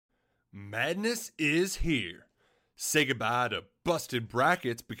Madness is here. Say goodbye to busted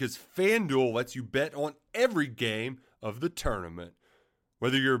brackets because FanDuel lets you bet on every game of the tournament.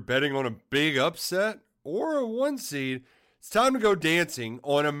 Whether you're betting on a big upset or a one seed, it's time to go dancing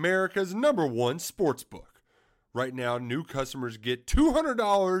on America's #1 sportsbook. Right now, new customers get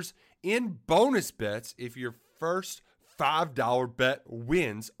 $200 in bonus bets if your first $5 bet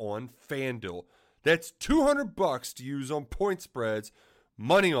wins on FanDuel. That's $200 to use on point spreads,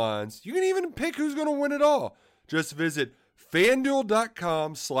 money lines. You can even pick who's going to win it all. Just visit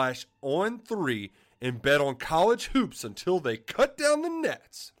FanDuel.com/on3 and bet on college hoops until they cut down the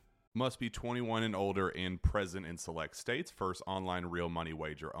nets. Must be 21 and older and present in select states. First online real money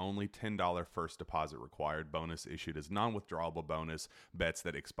wager only. $10 first deposit required. Bonus issued as non-withdrawable bonus. Bets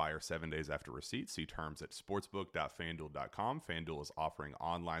that expire 7 days after receipt. See terms at sportsbook.fanduel.com. FanDuel is offering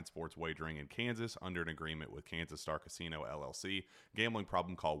online sports wagering in Kansas under an agreement with Kansas Star Casino, LLC. Gambling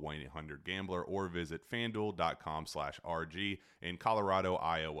problem? Call 1-800-GAMBLER or visit fanduel.com/RG in Colorado,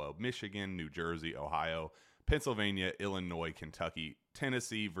 Iowa, Michigan, New Jersey, Ohio, Pennsylvania, Illinois, Kentucky,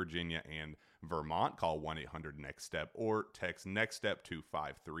 Tennessee, Virginia, and Vermont. Call 1-800-NEXT-STEP or text NEXT-STEP to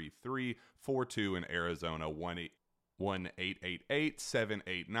 53342 in Arizona,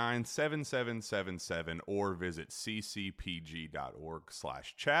 1-888-789-7777 or visit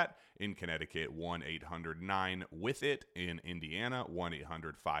ccpg.org/chat. In Connecticut, 1-800-9-WITH-IT. In Indiana,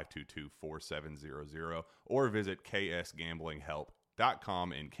 1-800-522-4700 or visit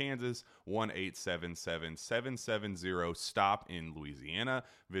ksgamblinghelp.com. In Kansas, 1-877-770-STOP in Louisiana.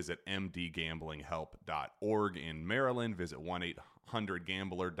 Visit mdgamblinghelp.org in Maryland. Visit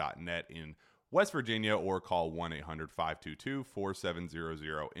 1-800-gambler.net in West Virginia or call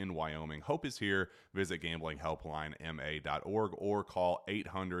 1-800-522-4700 in Wyoming. Hope is here. Visit gamblinghelplinema.org or call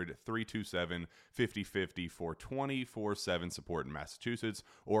 800-327-5050 for 24/7 support in Massachusetts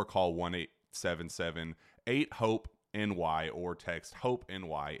or call 1-877-8-HOPE NY or text Hope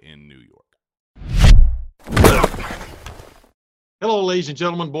NY in New York. Hello, ladies and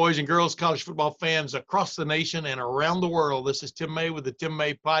gentlemen, boys and girls, college football fans across the nation and around the world. This is Tim May with the Tim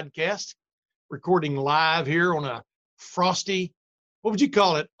May Podcast, recording live here on a frosty, what would you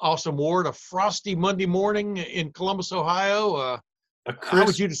call it, Awesome Ward? A frosty Monday morning in Columbus, Ohio. How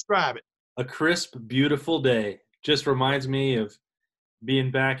would you describe it? A crisp, beautiful day. Just reminds me of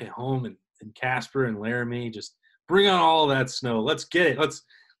being back at home in Casper and Laramie. Just bring on all that snow. Let's get it. Let's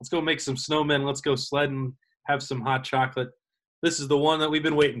go make some snowmen. Let's go sledding, have some hot chocolate. This is the one that we've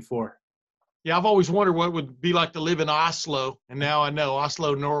been waiting for. Yeah, I've always wondered what it would be like to live in Oslo, and now I know,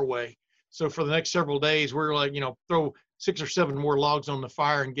 Oslo, Norway. So for the next several days, we're like, throw 6 or 7 more logs on the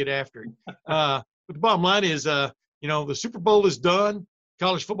fire and get after it. But the bottom line is, the Super Bowl is done.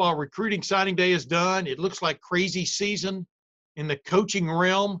 College football recruiting signing day is done. It looks like crazy season in the coaching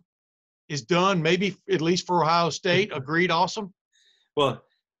realm is done, maybe at least for Ohio State. Agreed, awesome. Well,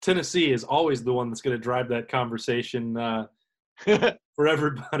 Tennessee is always the one that's going to drive that conversation for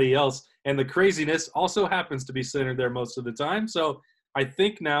everybody else. And the craziness also happens to be centered there most of the time. So I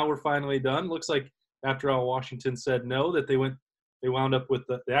think now we're finally done. Looks like after all Washington said no, that they wound up with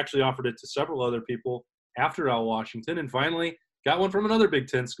they actually offered it to several other people after Al Washington and finally got one from another Big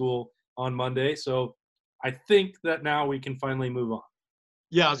Ten school on Monday. So I think that now we can finally move on.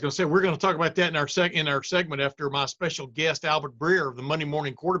 Yeah, I was going to say, we're going to talk about that in our segment after my special guest, Albert Breer of the Monday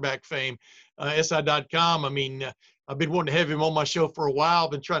Morning Quarterback fame, SI.com. I mean, I've been wanting to have him on my show for a while,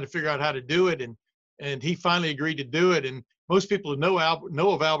 been trying to figure out how to do it, and he finally agreed to do it. And most people who know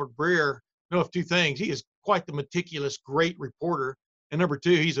of Albert Breer know of 2 things. He is quite the meticulous, great reporter. And number 2,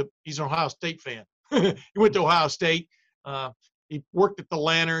 he's an Ohio State fan. He went to Ohio State. He worked at the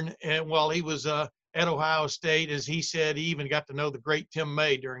Lantern, and while he was at Ohio State, as he said, he even got to know the great Tim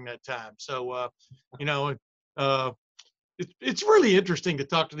May during that time. So, it's really interesting to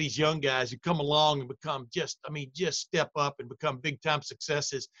talk to these young guys who come along and become just step up and become big-time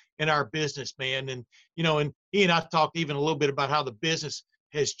successes in our business, man. And, and he and I talked even a little bit about how the business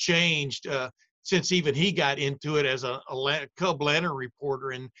has changed since even he got into it as a Cub Lantern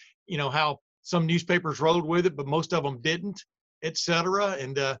reporter, and, how some newspapers rode with it, but most of them didn't, et cetera.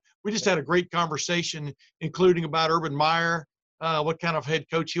 And we just had a great conversation, including about Urban Meyer, what kind of head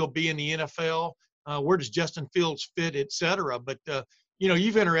coach he'll be in the NFL, where does Justin Fields fit, et cetera. But,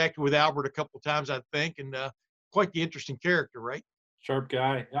 you've interacted with Albert a couple of times, I think, and quite the interesting character, right? Sharp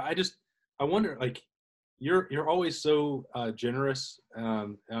guy. I wonder, like, you're always so generous.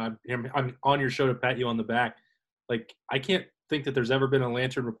 I'm on your show to pat you on the back. Like, I can't think that there's ever been a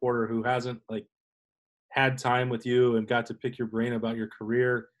Lantern reporter who hasn't, like, had time with you and got to pick your brain about your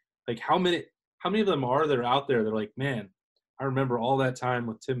career. Like, how many of them are there out there that are like, man, I remember all that time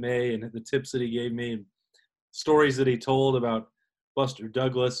with Tim May and the tips that he gave me and stories that he told about Buster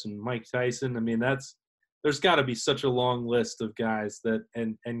Douglas and Mike Tyson. I mean, there's got to be such a long list of guys that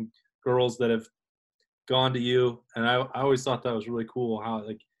and girls that have gone to you. And I always thought that was really cool how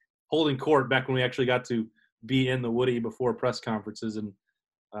like holding court back when we actually got to be in the Woody before press conferences and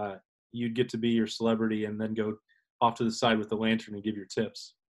you'd get to be your celebrity and then go off to the side with the lantern and give your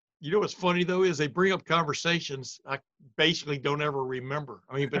tips. You know what's funny though is they bring up conversations I basically don't ever remember.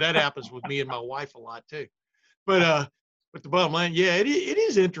 I mean, but that happens with me and my wife a lot too. But the bottom line, yeah, it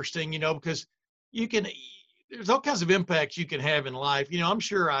is interesting, you know, because there's all kinds of impacts you can have in life. You know, I'm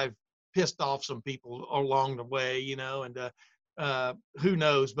sure I've pissed off some people along the way, you know, and who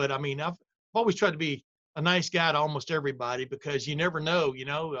knows? But I mean, I've always tried to be a nice guy to almost everybody because you never know, you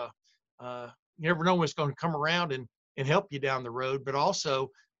know, you never know what's going to come around and help you down the road. But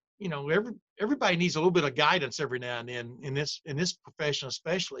also, you know, everybody needs a little bit of guidance every now and then in this profession,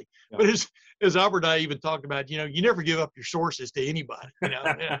 especially. Yeah. But as Albert and I even talked about, you know, you never give up your sources to anybody. You know,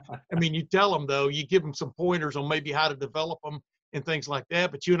 I mean, you tell them though, you give them some pointers on maybe how to develop them and things like that.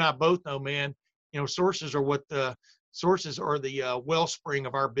 But you and I both know, man, you know, sources are the wellspring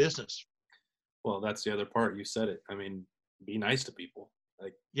of our business. Well, that's the other part. You said it. I mean, be nice to people.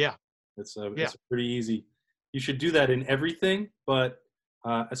 Like, yeah, it's pretty easy. You should do that in everything, but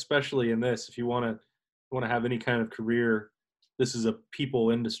especially in this, if you want to have any kind of career, this is a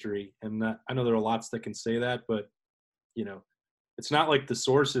people industry. And I know there are lots that can say that, but you know, it's not like the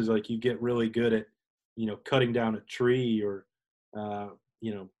sources, like you get really good at, you know, cutting down a tree or,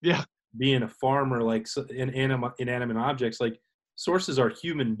 you know, being a farmer, like inanimate objects. Like sources are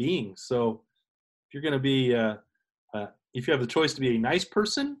human beings. So if you're going to be, if you have the choice to be a nice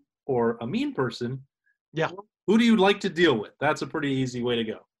person or a mean person, who do you like to deal with? That's a pretty easy way to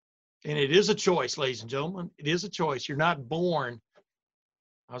go. And it is a choice, ladies and gentlemen. It is a choice. You're not born.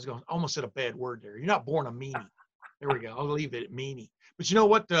 I was going almost said a bad word there. You're not born a meanie. There we go. I'll leave it at meanie. But you know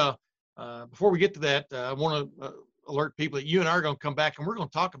what? Before we get to that, I want to alert people that you and I are going to come back and we're going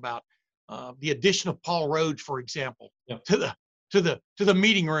to talk about the addition of Paul Rhodes, for example, to the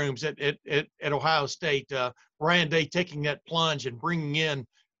meeting rooms at Ohio State. Ryan Day taking that plunge and bringing in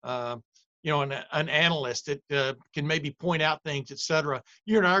you know, an analyst that can maybe point out things, et cetera.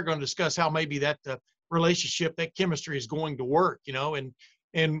 You and I are going to discuss how maybe that relationship, that chemistry is going to work, you know,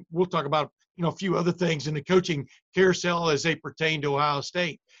 and we'll talk about, you know, a few other things in the coaching carousel as they pertain to Ohio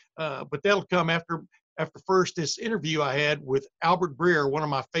State. But that'll come after first this interview I had with Albert Breer, one of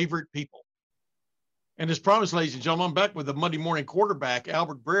my favorite people. And as promised, ladies and gentlemen, I'm back with the Monday morning quarterback,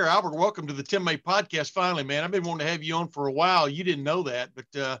 Albert Breer. Albert, welcome to the Tim May podcast. Finally, man, I've been wanting to have you on for a while. You didn't know that,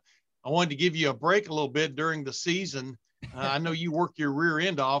 but I wanted to give you a break a little bit during the season. I know you work your rear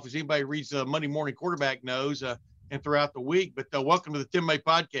end off, as anybody reads the Monday Morning Quarterback knows, and throughout the week. But welcome to the Tim May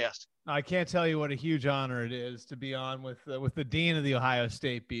podcast. I can't tell you what a huge honor it is to be on with the dean of the Ohio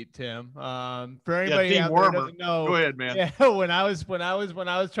State beat, Tim. For anybody out there who doesn't know, go ahead, man. Yeah, when I was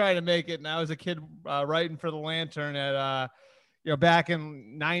trying to make it, and I was a kid writing for the Lantern at you know, back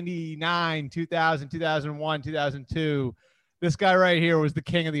in 99, 2000, 2001, 2002. This guy right here was the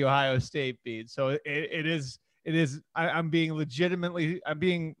king of the Ohio State beat. So it is. I'm being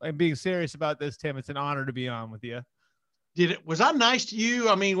serious about this, Tim. It's an honor to be on with you. Was I nice to you?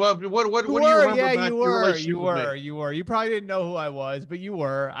 I mean, what do you remember? Yeah, about you were. You probably didn't know who I was, but you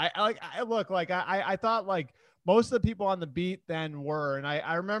were. I thought like most of the people on the beat then were. And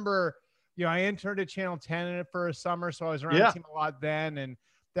I remember, you know, I interned at Channel 10 for a summer. So I was around the team a lot then. And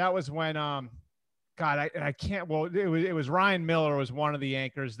that was when, God, I can't. Well, it was Ryan Miller was one of the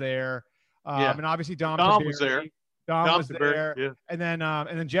anchors there, and obviously Dom was there. Dom was there, and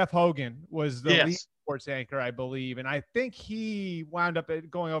then Jeff Hogan was the lead sports anchor, I believe, and I think he wound up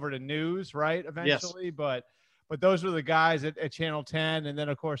going over to news, right, eventually. Yes. But those were the guys at Channel 10, and then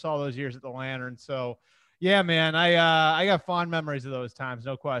of course all those years at the Lantern. So, yeah, man, I got fond memories of those times,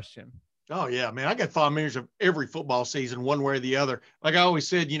 no question. Oh, yeah, man. I got fond memories of every football season, one way or the other. Like I always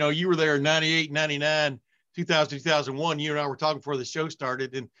said, you know, you were there in 98, 99, 2000, 2001. You and I were talking before the show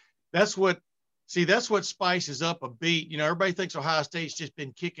started. And that's what spices up a beat. You know, everybody thinks Ohio State's just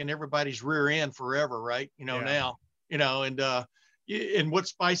been kicking everybody's rear end forever, right? You know, now, you know, and what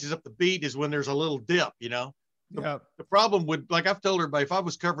spices up the beat is when there's a little dip, you know. The problem would, like I've told everybody, if I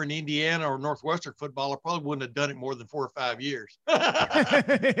was covering Indiana or Northwestern football, I probably wouldn't have done it more than 4 or 5 years.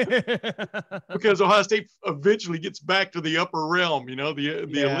 Because Ohio State eventually gets back to the upper realm, you know, the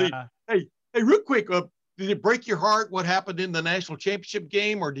elite. Hey, real quick, did it break your heart what happened in the national championship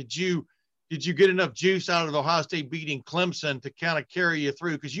game, or did you get enough juice out of Ohio State beating Clemson to kind of carry you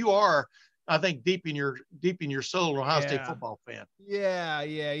through? Because you are I think deep in your soul, an Ohio State Yeah. football fan. Yeah,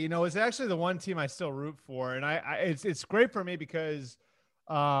 yeah. It's actually the one team I still root for, and it's great for me because,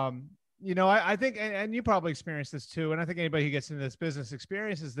 I think, and you probably experienced this too, and I think anybody who gets into this business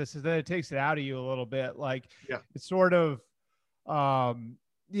experiences this, is that it takes it out of you a little bit. Like, Yeah. it's sort of,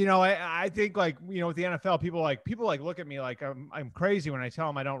 I think, like, with the NFL, people look at me like I'm crazy when I tell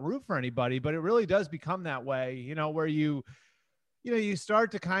them I don't root for anybody, but it really does become that way, where you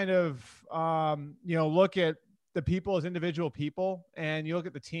start to kind of, look at the people as individual people, and you look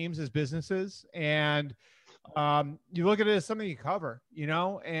at the teams as businesses, and you look at it as something you cover,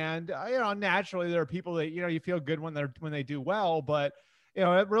 and naturally there are people that, you feel good when they do well, but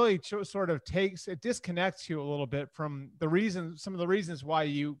it really sort of disconnects you a little bit from some of the reasons why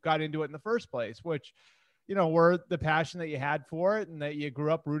you got into it in the first place, which, were the passion that you had for it and that you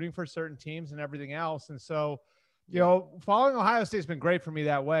grew up rooting for certain teams and everything else. And so, following Ohio State has been great for me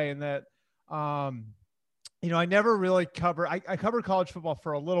that way. And that, I never really I covered college football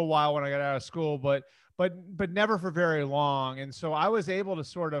for a little while when I got out of school, but never for very long. And so I was able to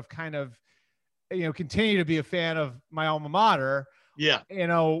sort of kind of, continue to be a fan of my alma mater, Yeah.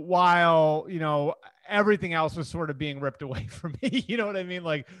 while, everything else was sort of being ripped away from me. You know what I mean?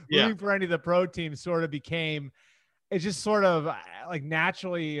 Like, rooting for any of the pro teams sort of became, it just sort of like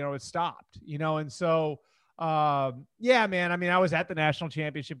naturally, it stopped, and so, yeah, man. I mean, I was at the national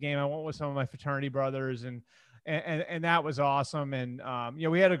championship game. I went with some of my fraternity brothers, and that was awesome. And,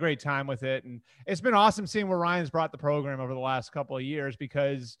 we had a great time with it. And it's been awesome seeing where Ryan's brought the program over the last couple of years,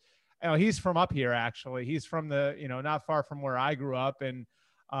 because, he's from up here, actually. He's from the, not far from where I grew up. And,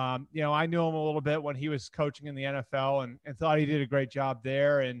 I knew him a little bit when he was coaching in the NFL, and thought he did a great job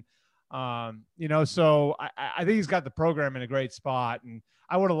there. And, so I think he's got the program in a great spot, and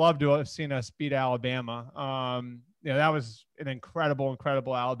I would have loved to have seen us beat Alabama. That was an incredible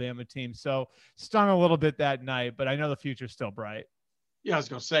Alabama team. So stung a little bit that night, but I know the future's still bright. Yeah, I was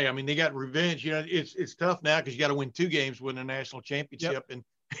going to say, I mean, they got revenge. It's tough now because you got to win 2 games, win a national championship. Yep. And,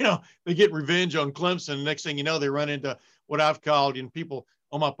 they get revenge on Clemson. The next thing you know, they run into what I've called, and people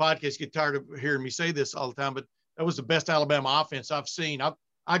on my podcast get tired of hearing me say this all the time, but that was the best Alabama offense I've seen.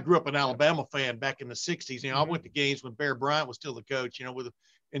 I grew up an Alabama fan back in the 60s. I went to games when Bear Bryant was still the coach,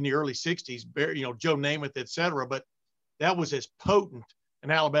 in the early 60s, Bear, Joe Namath, et cetera. But that was as potent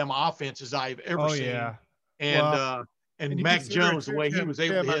an Alabama offense as I've ever seen. Yeah. And Mac Jones, the way he was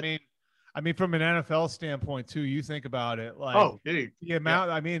able to hit. I mean, from an NFL standpoint too, you think about it, like, dude, the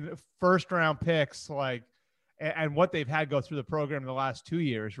amount, I mean, first round picks, like, and what they've had go through the program in the last 2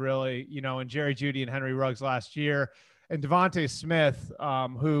 years, really, and Jerry Jeudy and Henry Ruggs last year, and Devontae Smith,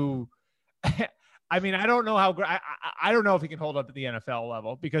 who, I mean, I don't know I don't know if he can hold up at the NFL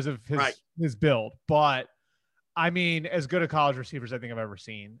level because of his build, but I mean, as good a college receivers I think I've ever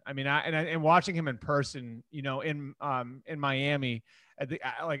seen. I mean, and watching him in person, in Miami,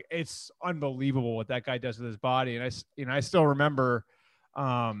 like, it's unbelievable what that guy does with his body. And I still remember,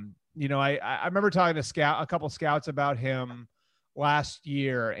 I remember talking to a couple scouts about him last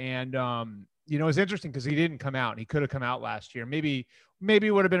year, and it was interesting because he didn't come out. He could have come out last year. Maybe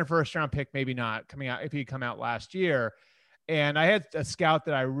it would have been a first round pick, maybe not coming out if he'd come out last year. And I had a scout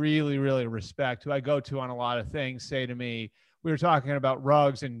that I really, really respect, who I go to on a lot of things, say to me, we were talking about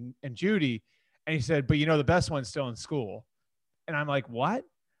Ruggs and Jeudy, and he said, but the best one's still in school. And I'm like, what?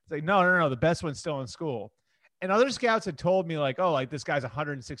 It's like, no, the best one's still in school. And other scouts had told me, like, oh, like, this guy's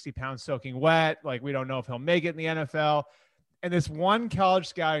 160 pounds soaking wet. Like, we don't know if he'll make it in the NFL. And this one college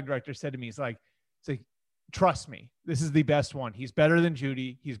scouting director said to me, it's like, trust me, this is the best one. He's better than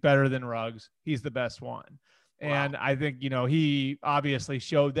Jeudy. He's better than Ruggs. He's the best one. Wow. And I think, he obviously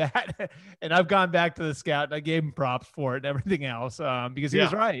showed that. And I've gone back to the scout and I gave him props for it and everything else, because he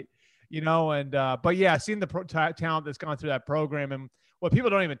was right, but yeah, seeing the talent that's gone through that program, and what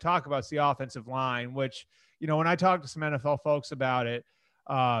people don't even talk about is the offensive line, which, when I talk to some NFL folks about it,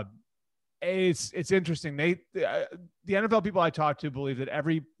 it's interesting. The NFL people I talk to believe that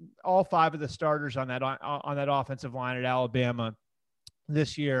all 5 of the starters on that offensive line at Alabama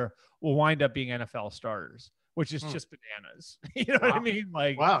this year will wind up being NFL starters, which is just bananas. You know what I mean?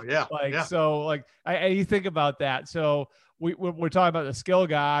 Like, wow, yeah. So, like, you think about that. So we're talking about the skill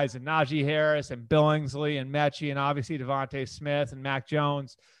guys, and Najee Harris and Billingsley and Mechie, and obviously Devontae Smith and Mac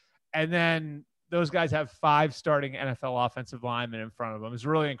Jones, and then those guys have 5 starting NFL offensive linemen in front of them. It's a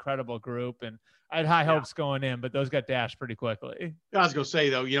really incredible group, and I had high hopes going in, but those got dashed pretty quickly. I was going to say,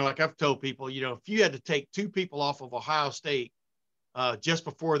 though, like I've told people, if you had to take 2 people off of Ohio State just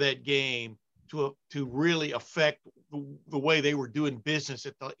before that game to really affect the way they were doing business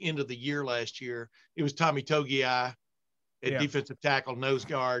at the end of the year last year, it was Tommy Togiai at defensive tackle, nose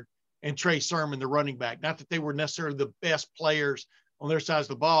guard, and Trey Sermon, the running back. Not that they were necessarily the best players on their sides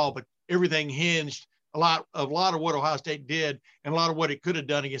of the ball, but everything hinged a lot of what Ohio State did and a lot of what it could have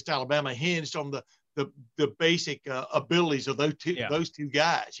done against Alabama hinged on the basic abilities of those two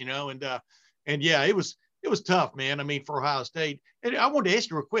guys, and yeah, it was tough, man. I mean, for Ohio State. And I wanted to ask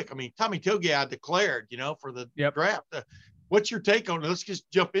you real quick. I mean, Tommy Togiai declared, for the draft. What's your take on it? Let's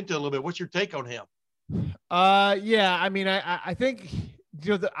just jump into it a little bit. What's your take on him? Yeah, I mean, I think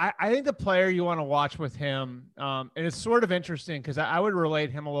I think the player you want to watch with him, and it's sort of interesting because I would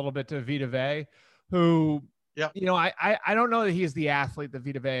relate him a little bit to Vita Vea, who, I don't know that he's the athlete that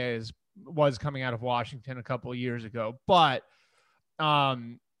Vita Vea was coming out of Washington a couple of years ago, but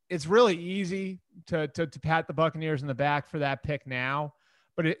it's really easy to pat the Buccaneers in the back for that pick now.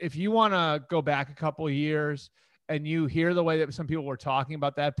 But if you want to go back a couple of years and you hear the way that some people were talking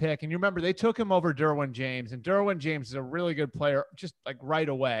about that pick, and you remember they took him over Derwin James, and Derwin James is a really good player, just like right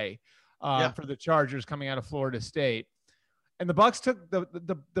away for the Chargers coming out of Florida State. And the Bucs took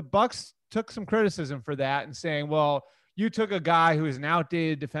the Bucs took some criticism for that and saying, well, you took a guy who is an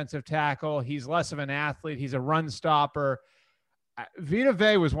outdated defensive tackle. He's less of an athlete. He's a run stopper. Vita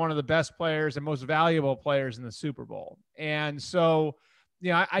Vea was one of the best players and most valuable players in the Super Bowl. And so,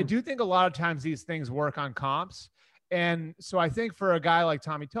 I do think a lot of times these things work on comps. And so I think for a guy like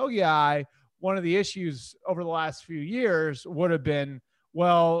Tommy Togiai, one of the issues over the last few years would have been,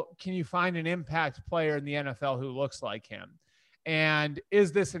 well, can you find an impact player in the NFL who looks like him? And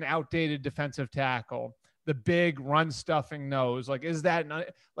is this an outdated defensive tackle? The big run stuffing nose,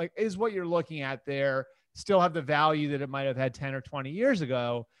 is what you're looking at there still have the value that it might have had 10 or 20 years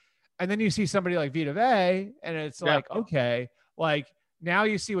ago? And then you see somebody like Vita Vea, and it's okay, now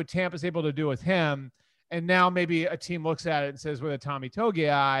you see what Tampa's able to do with him. And now maybe a team looks at it and says, with a Tommy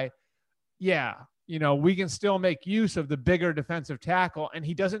Togiai, we can still make use of the bigger defensive tackle, and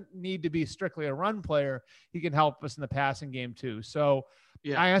he doesn't need to be strictly a run player. He can help us in the passing game too. So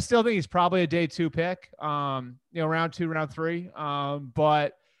I still think he's probably a day 2 pick, round 2, round 3.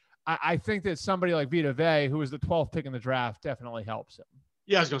 But I think that somebody like Vita Vea, who was the 12th pick in the draft, definitely helps him.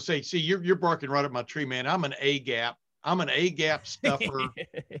 Yeah, I was going to say, see, you're barking right up my tree, man. I'm an A gap stuffer,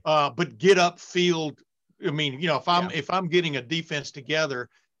 but get up field. I mean, if I'm getting a defense together,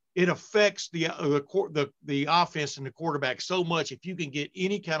 it affects the offense and the quarterback so much. If you can get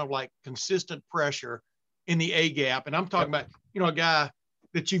any kind of consistent pressure in the A gap, and I'm talking about, a guy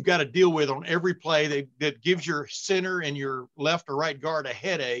that you've got to deal with on every play that gives your center and your left or right guard a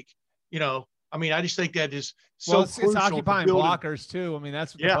headache. I just think that is so crucial. It's occupying blockers too. I mean,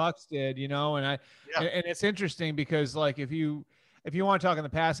 that's what the Bucs did, and it's interesting because if you want to talk in the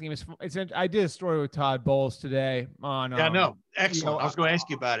passing game, I did a story with Todd Bowles today on. Excellent. I was going to ask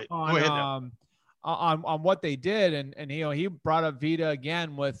you about it. Go ahead. On what they did, and he brought up Vita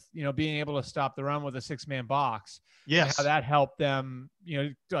again with being able to stop the run with a 6-man box. Yes, how that helped them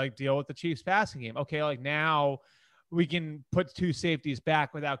deal with the Chiefs passing game. Okay, now we can put 2 safeties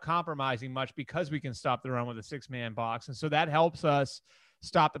back without compromising much because we can stop the run with a 6-man box, and so that helps us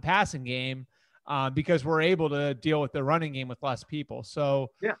stop the passing game because we're able to deal with the running game with less people. So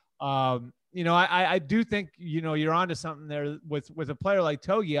I do think, you're onto something there with a player like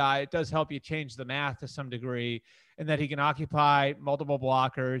Togiai. It does help you change the math to some degree, and that he can occupy multiple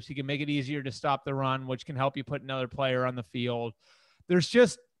blockers. He can make it easier to stop the run, which can help you put another player on the field. There's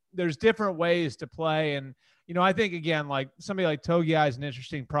different ways to play. And, I think again, somebody like Togiai is an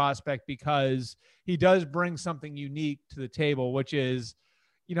interesting prospect because he does bring something unique to the table, which is,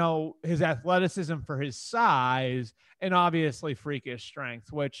 his athleticism for his size and obviously freakish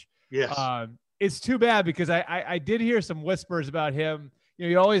strength, which, it's too bad because I did hear some whispers about him.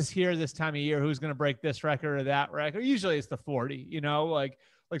 You always hear this time of year who's going to break this record or that record. Usually it's the 40, like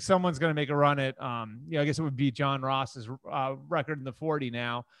someone's going to make a run at, I guess it would be John Ross's record in the 40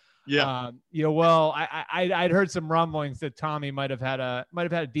 now. Yeah. Well, I'd heard some rumblings that Tommy might have had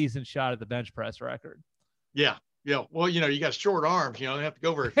a decent shot at the bench press record. Yeah. Yeah. Well, you got short arms, they have to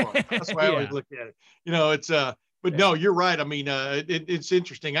go very far. That's why I always look at it. It's, but no, you're right. I mean, it's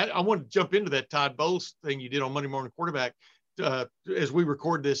interesting. I want to jump into that Todd Bowles thing you did on Monday Morning Quarterback. As we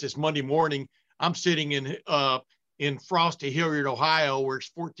record this, it's Monday morning. I'm sitting in frosty Hilliard, Ohio, where it's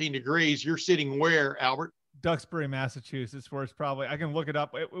 14 degrees. You're sitting where, Albert? Duxbury, Massachusetts, where it's probably, I can look it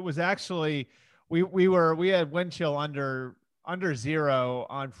up. It was actually, we had wind chill under 0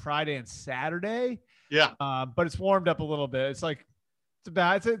 on Friday and Saturday. Yeah. But it's warmed up a little bit. It's like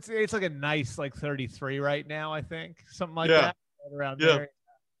it's like a nice 33 right now, I think, something like that around there.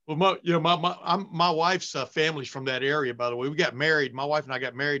 Well, my wife's family's from that area, by the way. We got married. My wife and I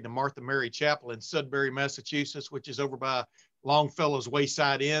got married in the Martha Mary Chapel in Sudbury, Massachusetts, which is over by Longfellow's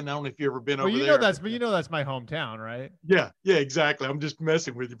Wayside Inn. I don't know if you've ever been Well, over you there. know that's my hometown, right? Yeah, exactly. I'm just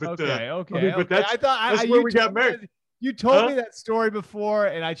messing with you. But Okay. but I thought that's where we got married. You told Huh? me that story before,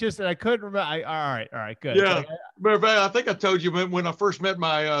 and I couldn't remember. All right, good. Yeah, but I think I told you when I first met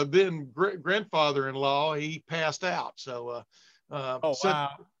my then grandfather-in-law. He passed out. So, wow.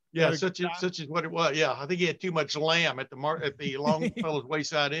 yeah, such is what it was. Yeah, I think he had too much lamb at the Longfellow's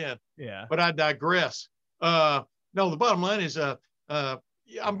Wayside Inn. Yeah. But I digress. No, the bottom line is,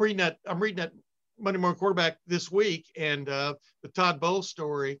 I'm reading that Monday Morning Quarterback this week, and the Todd Bowles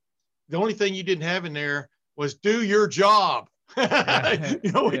story. The only thing you didn't have in there was do your job.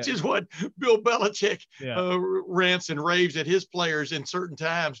 Which is what Bill Belichick rants and raves at his players in certain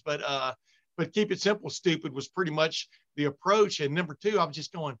times. But keep it simple, stupid was pretty much the approach. And number two, I was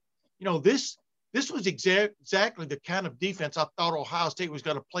just going, this was exactly the kind of defense I thought Ohio State was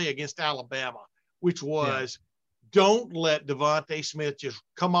going to play against Alabama, which was don't let Devontae Smith just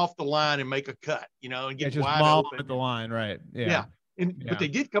come off the line and make a cut, and get just wide open at the line, right? Yeah. But they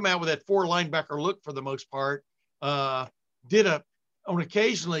did come out with that 4 linebacker look for the most part.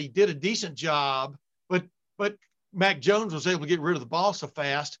 Occasionally did a decent job, but Mac Jones was able to get rid of the ball so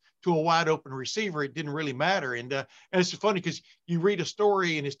fast to a wide open receiver. It didn't really matter. And it's funny because you read a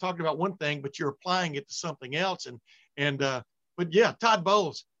story and it's talking about one thing, but you're applying it to something else. But yeah, Todd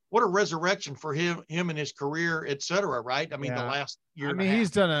Bowles, what a resurrection for him and his career, et cetera. Right. I mean, the last year. I mean, he's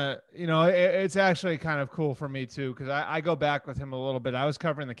done it's actually kind of cool for me too. Cause I go back with him a little bit. I was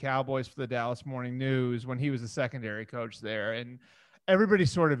covering the Cowboys for the Dallas Morning News when he was the secondary coach there. And everybody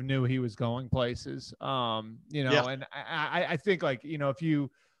sort of knew he was going places, and I think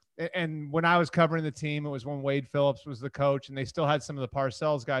and when I was covering the team, it was when Wade Phillips was the coach and they still had some of the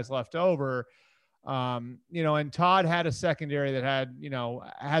Parcells guys left over. And Todd had a secondary that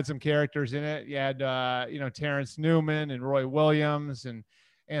had some characters in it. You had, Terrence Newman and Roy Williams and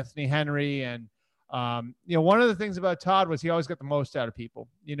Anthony Henry. And, one of the things about Todd was he always got the most out of people,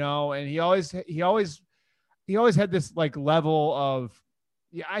 and he always had this level of,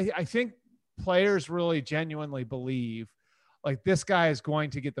 I think players really genuinely believe this guy is going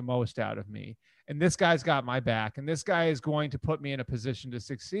to get the most out of me. And this guy's got my back. And this guy is going to put me in a position to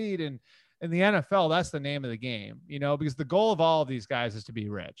succeed. And in the NFL, that's the name of the game, because the goal of all of these guys is to be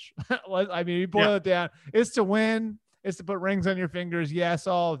rich. I mean, you boil it down, it's to win, it's to put rings on your fingers. Yes,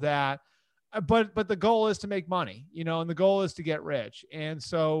 all of that. But the goal is to make money, and the goal is to get rich. And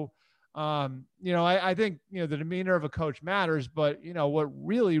so, I think, the demeanor of a coach matters, but what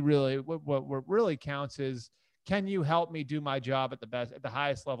really counts is, can you help me do my job at the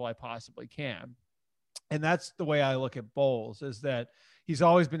highest level I possibly can? And that's the way I look at Bowles, is that he's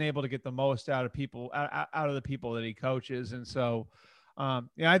always been able to get the most out of the people that he coaches. And so,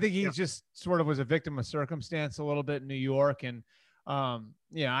 I think he just sort of was a victim of circumstance a little bit in New York. And, I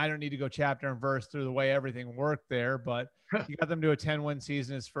don't need to go chapter and verse through the way everything worked there, but he got them to a 10-win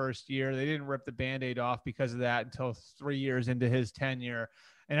season his first year. They didn't rip the Band-Aid off because of that until 3 years into his tenure,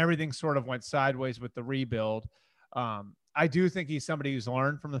 and everything sort of went sideways with the rebuild. I do think he's somebody who's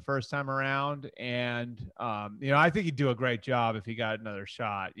learned from the first time around. And, I think he'd do a great job if he got another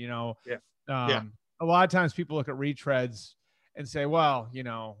shot, A lot of times people look at retreads and say, well,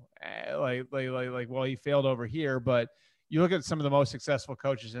 well, he failed over here, but you look at some of the most successful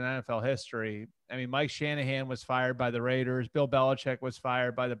coaches in NFL history. I mean, Mike Shanahan was fired by the Raiders. Bill Belichick was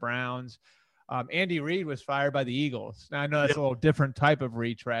fired by the Browns. Andy Reid was fired by the Eagles. Now, I know that's a little different type of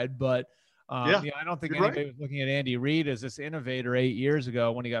retread, but I don't think anybody was looking at Andy Reid as this innovator 8 years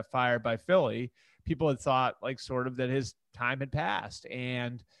ago when he got fired by Philly. People had thought sort of that his time had passed,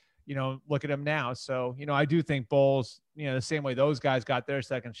 and, look at him now. So, I do think Bowles, the same way those guys got their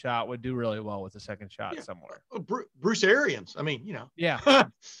second shot, would do really well with a second shot somewhere. Bruce Arians. I mean, he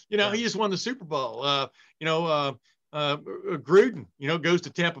just won the Super Bowl. Gruden, goes to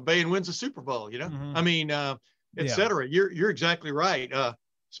Tampa Bay and wins the Super Bowl, Mm-hmm. I mean, et cetera. You're exactly right.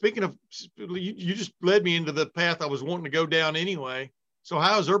 Speaking of, you just led me into the path I was wanting to go down anyway. So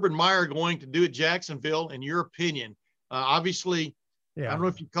how is Urban Meyer going to do at Jacksonville, in your opinion? Obviously, I don't know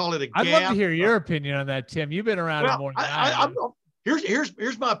if you call it a gap. I'd love to hear your opinion on that, Tim. You've been around it more than I have.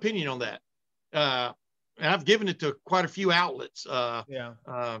 Here's my opinion on that. And I've given it to quite a few outlets.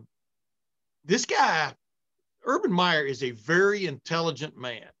 This guy, Urban Meyer, is a very intelligent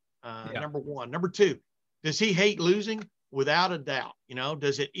man. Number one. Number two, does he hate losing? Without a doubt.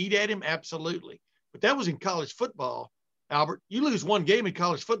 Does it eat at him? Absolutely. But that was in college football, Albert. You lose one game in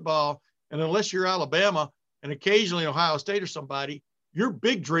college football, and unless you're Alabama and occasionally Ohio State or somebody, your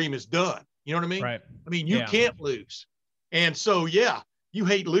big dream is done. You know what I mean? Right. I mean, you can't lose. And so, you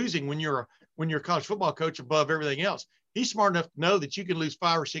hate losing when you're a college football coach above everything else. he's smart enough to know that you can lose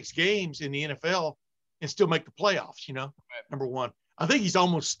 5 or 6 games in the NFL and still make the playoffs, number one. I think he's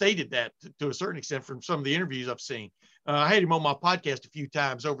almost stated that to a certain extent from some of the interviews I've seen. I had him on my podcast a few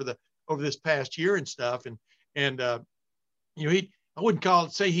times over this past year and stuff. And I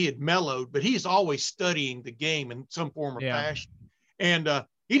wouldn't say he had mellowed, but he's always studying the game in some form or fashion. And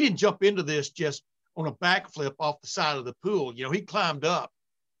he didn't jump into this just on a backflip off the side of the pool. He climbed up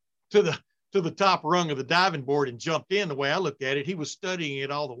to the top rung of the diving board and jumped in. The way I looked at it, he was studying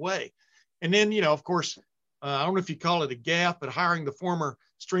it all the way. And then, of course, I don't know if you call it a gaffe, but hiring the former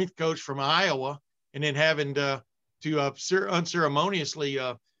strength coach from Iowa and then having to unceremoniously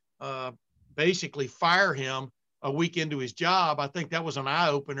basically fire him a week into his job. I think that was an eye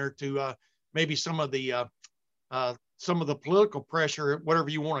opener to maybe some of the political pressure, whatever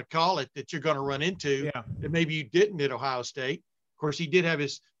you want to call it, that you're going to run into that maybe you didn't at Ohio State. Of course, he did have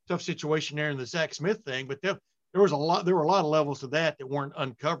his tough situation there in the Zach Smith thing, but there were a lot of levels to that weren't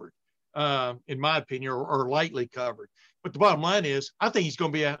uncovered, in my opinion, or lightly covered. But the bottom line is, I think he's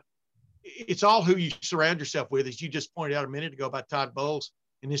going to be it's all who you surround yourself with, as you just pointed out a minute ago about Todd Bowles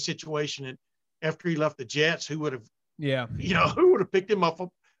in this situation. And after he left the Jets, who would have picked him up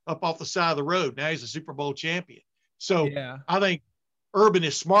off the side of the road? Now he's a Super Bowl champion. So I think Urban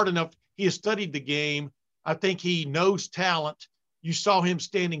is smart enough. He has studied the game. I think he knows talent. You saw him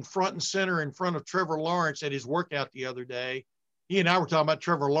standing front and center in front of Trevor Lawrence at his workout the other day. He and I were talking about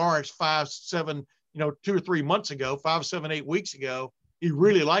Trevor Lawrence 2 or 3 months ago, 5, 7, 8 weeks ago. He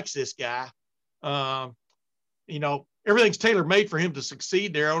really likes this guy. Everything's tailor-made for him to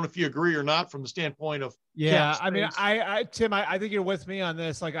succeed there. I don't know if you agree or not from the standpoint of I mean, Tim, I think you're with me on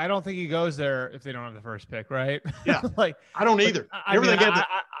this. Like, I don't think he goes there if they don't have the first pick, right? Yeah. I don't either. And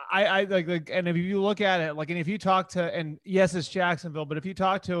if you look at it, and if you talk to, and yes, it's Jacksonville, but if you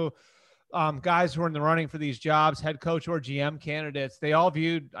talk to guys who are in the running for these jobs, head coach or GM candidates, they all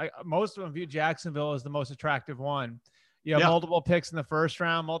most of them viewed Jacksonville as the most attractive one. Multiple picks in the first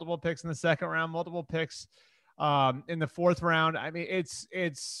round, multiple picks in the second round, multiple picks in the fourth round. I mean, it's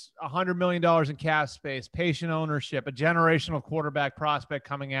 $100 million in cap space, patient ownership, a generational quarterback prospect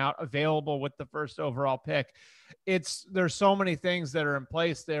coming out available with the first overall pick. There's so many things that are in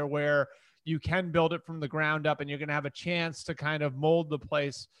place there where you can build it from the ground up, and you're going to have a chance to kind of mold the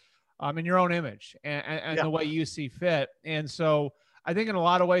place in your own image and the way you see fit. And so I think in a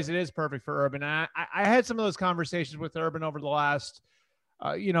lot of ways it is perfect for Urban. I had some of those conversations with Urban over the last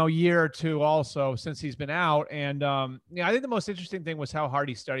year or two also since he's been out. And I think the most interesting thing was how hard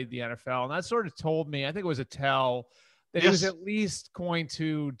he studied the NFL. And that sort of told me, I think it was a tell that he was at least going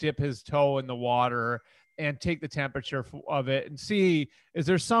to dip his toe in the water and take the temperature of it and see, is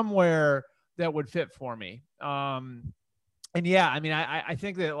there somewhere that would fit for me? I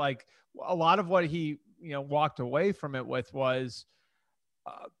think that like a lot of what he, walked away from it with was,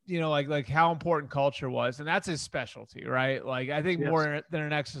 like how important culture was. And that's his specialty, right? Like, I think more than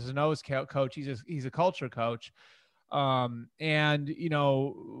an X's and O's coach, he's a culture coach. I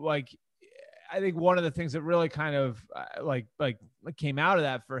think one of the things that really kind of came out of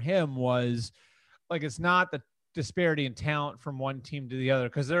that for him was like, it's not the disparity in talent from one team to the other,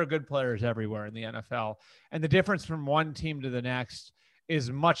 because there are good players everywhere in the NFL. And the difference from one team to the next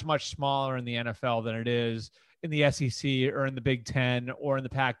is much, much smaller in the NFL than it is in the SEC or in the Big Ten or in the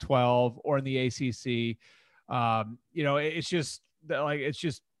Pac-12 or in the ACC. It's just there's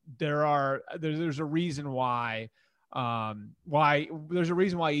a reason why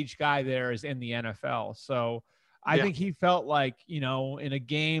each guy there is in the NFL. So I think he felt like, in a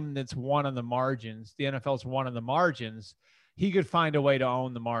game that's won on the margins, the NFL's won on the margins, he could find a way to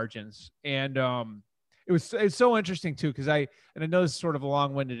own the margins. And it's so interesting too, because I know this is sort of a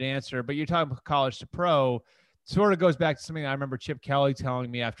long-winded answer, but you're talking about college to pro, sort of goes back to something I remember Chip Kelly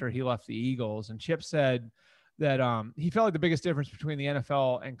telling me after he left the Eagles. And Chip said that he felt like the biggest difference between the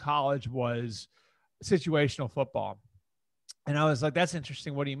NFL and college was situational football. And I was like, that's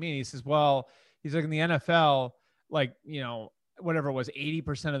interesting. What do you mean? He says, well, he's like, in the NFL, whatever it was,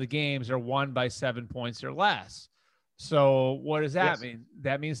 80% of the games are won by 7 points or less. So what does that mean?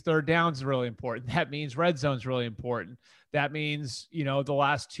 That means third down is really important. That means red zone is really important. That means, the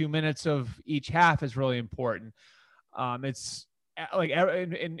last 2 minutes of each half is really important. It's like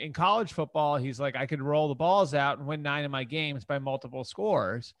in college football, he's like, I could roll the balls out and win 9 of my games by multiple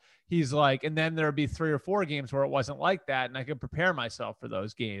scores. He's like, and then there'd be 3 or 4 games where it wasn't like that, and I could prepare myself for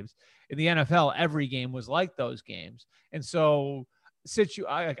those games. In the NFL, every game was like those games. And so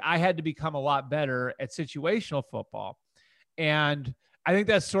I had to become a lot better at situational football. And I think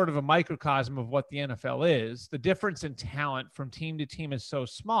that's sort of a microcosm of what the NFL is. The difference in talent from team to team is so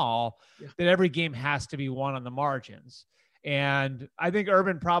small that every game has to be won on the margins. And I think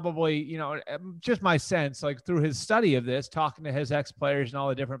Urban probably, just my sense, like through his study of this, talking to his ex-players and all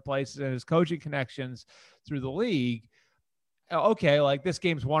the different places and his coaching connections through the league, okay, like this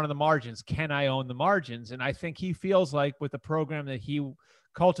game's won on the margins. Can I own the margins? And I think he feels like with the program that he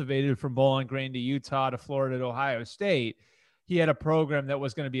cultivated from Bowling Green to Utah to Florida to Ohio State, he had a program that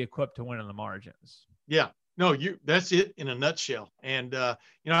was going to be equipped to win on the margins. Yeah, no, that's it in a nutshell. And,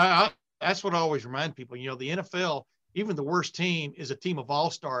 that's what I always remind people, the NFL, even the worst team is a team of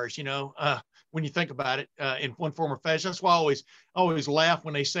all-stars, when you think about it in one form or fashion. That's why I always laugh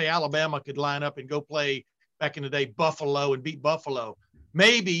when they say Alabama could line up and go play back in the day Buffalo and beat Buffalo.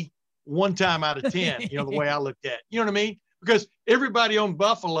 Maybe one time out of 10, the way I looked at it. You know what I mean? Because everybody on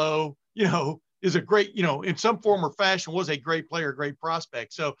Buffalo, is a great, in some form or fashion was a great player, great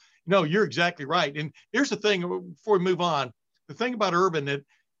prospect. So, you're exactly right. And here's the thing before we move on, the thing about Urban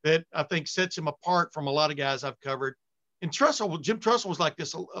that I think sets him apart from a lot of guys I've covered. And Jim Tressel was like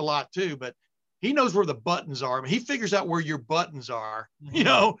this a lot too, but he knows where the buttons are. I mean, he figures out where your buttons are,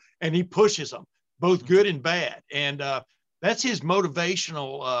 and he pushes them, both good and bad. And that's his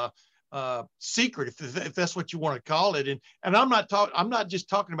motivational secret, if that's what you want to call it. And I'm not just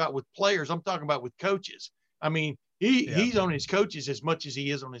talking about with players. I'm talking about with coaches. I mean, he's on his coaches as much as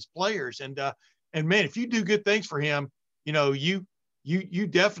he is on his players. And man, if you do good things for him, you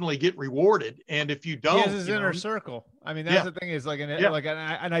definitely get rewarded. And if you don't, he has his inner circle. I mean, that's the thing is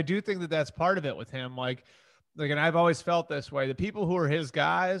and I do think that that's part of it with him. And I've always felt this way. The people who are his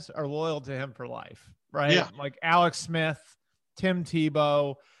guys are loyal to him for life, right? Yeah. Like Alex Smith, Tim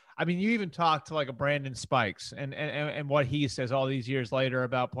Tebow. I mean, you even talk to like a Brandon Spikes and what he says all these years later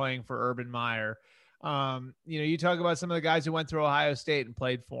about playing for Urban Meyer. You talk about some of the guys who went through Ohio State and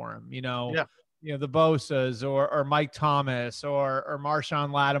played for him, the Bosas or Mike Thomas or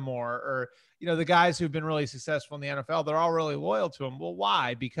Marshawn Lattimore or, the guys who've been really successful in the NFL, they're all really loyal to him. Well,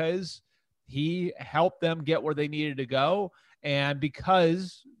 why? Because he helped them get where they needed to go. And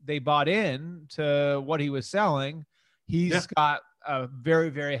because they bought in to what he was selling, he's got a very,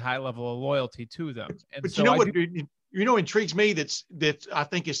 very high level of loyalty to them. And but so intrigues me that I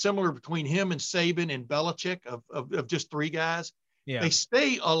think is similar between him and Saban and Belichick of just three guys. Yeah. They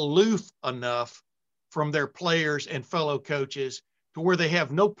stay aloof enough from their players and fellow coaches to where they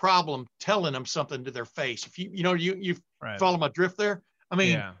have no problem telling them something to their face. If you right. follow my drift there. I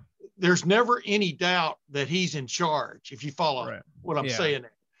mean, there's never any doubt that he's in charge if you follow what I'm saying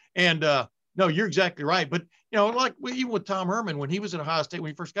there. And no, you're exactly right. But like even with Tom Herman, when he was at Ohio State,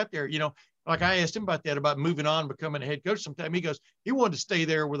 when he first got there, like I asked him about that, about moving on, becoming a head coach sometime. He goes, he wanted to stay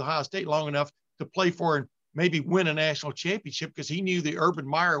there with Ohio State long enough to play for and maybe win a national championship because he knew the Urban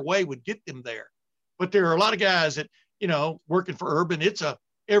Meyer way would get them there. But there are a lot of guys that, working for Urban, it's a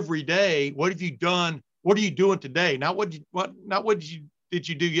every day. What have you done? What are you doing today? Not what did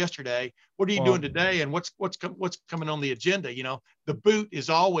you do yesterday? What are you doing today? And what's coming on the agenda? The boot is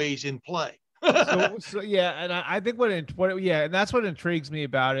always in play. so yeah. And I think and that's what intrigues me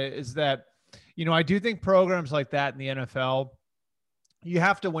about it is that, I do think programs like that in the NFL, you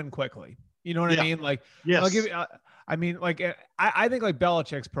have to win quickly. You know what I mean? Like, yes. I'll give you, I think like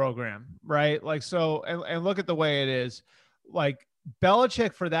Belichick's program, right? Like, so, and look at the way it is. Like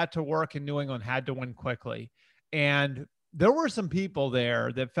Belichick, for that to work in New England, had to win quickly. And there were some people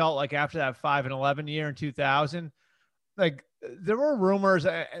there that felt like after that 5-11 year in 2000, like there were rumors,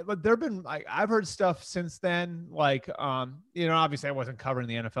 but there've been like, I've heard stuff since then. Like, obviously I wasn't covering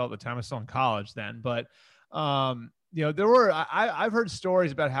the NFL at the time. I was still in college then, but, there were, I've heard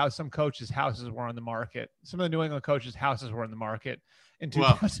stories about how some coaches' houses were on the market. Some of the New England coaches' houses were on the market in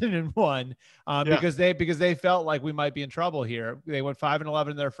 2001 because they felt like we might be in trouble here. They went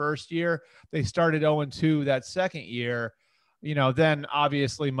 5-11 in their first year. They started 0-2 that second year. Then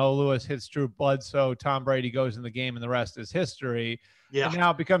obviously Mo Lewis hits Drew Bledsoe, Tom Brady goes in the game, and the rest is history. Yeah. And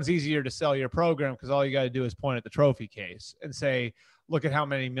now it becomes easier to sell your program because all you got to do is point at the trophy case and say, look at how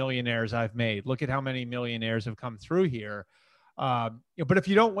many millionaires I've made. Look at how many millionaires have come through here. But if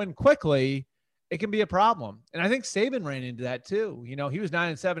you don't win quickly, it can be a problem. And I think Saban ran into that too. He was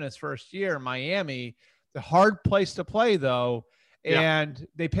 9-7 his first year in Miami, the hard place to play though. And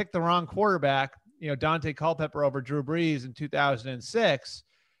they picked the wrong quarterback, Dante Culpepper over Drew Brees in 2006.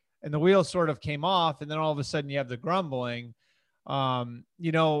 And the wheels sort of came off. And then all of a sudden you have the grumbling. I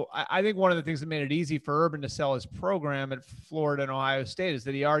think one of the things that made it easy for Urban to sell his program at Florida and Ohio State is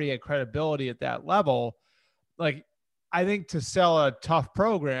that he already had credibility at that level. Like, I think to sell a tough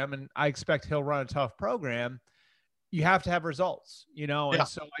program, and I expect he'll run a tough program, you have to have results, you know? Yeah. And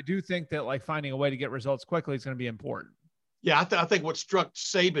so I do think that like finding a way to get results quickly is going to be important. Yeah, I think what struck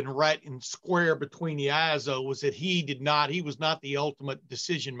Saban right in square between the eyes, though, was that he was not the ultimate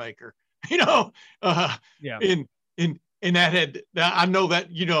decision maker, you know. Yeah. And I know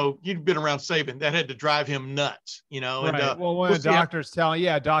that, you know, you've been around Saban, that had to drive him nuts, you know. Right. And Well, when a doctor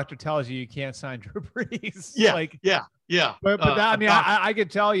tells you can't sign Drew Brees. Yeah, like, yeah. But that, I mean, I could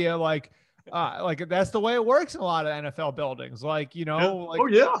tell you, like that's the way it works in a lot of NFL buildings. Like, you know, like oh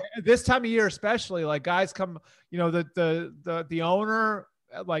yeah, this time of year, especially, like guys come, you know, the owner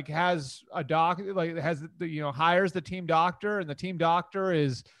like has a doc, like has the, you know, hires the team doctor, and the team doctor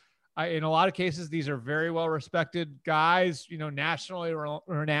is, in a lot of cases, these are very well respected guys, you know, nationally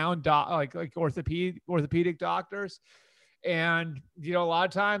renowned, like orthopedic doctors. And, you know, a lot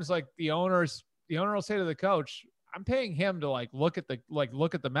of times like the owner will say to the coach, I'm paying him to look at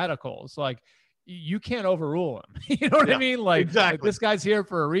the medicals. Like, you can't overrule him. You know what I mean? Like, exactly. Like this guy's here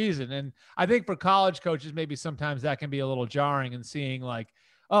for a reason. And I think for college coaches, maybe sometimes that can be a little jarring, and seeing like,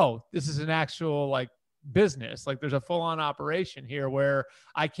 oh, this is an actual like business. Like there's a full on operation here where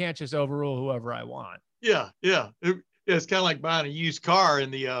I can't just overrule whoever I want. Yeah. It's kind of like buying a used car,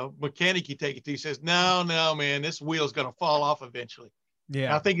 and the mechanic you take it to says, no, man, this wheel's going to fall off eventually. Yeah.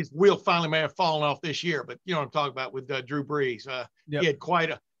 And I think his wheel finally may have fallen off this year, but you know what I'm talking about with Drew Brees. He had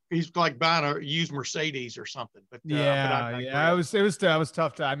he's like buying a used Mercedes or something. But it was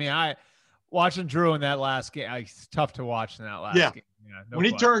tough to, I mean, watching Drew in that last game, it's tough to watch in that last game. Yeah, when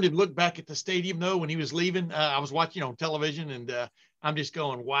he turned and looked back at the stadium, though, when he was leaving, I was watching on television, and I'm just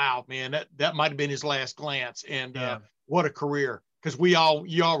going, wow, man, that might have been his last glance. And what a career. Because you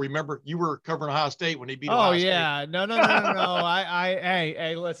all remember, you were covering Ohio State when they beat Ohio State. Oh, yeah. No.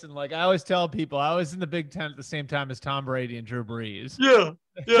 Hey, listen, like I always tell people, I was in the Big Ten at the same time as Tom Brady and Drew Brees. Yeah.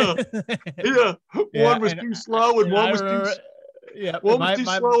 One was too slow, and one was too one was too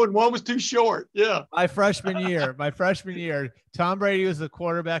slow and one was too short. Yeah. My freshman year, Tom Brady was the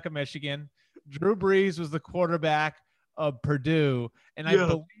quarterback of Michigan. Drew Brees was the quarterback of Purdue. And I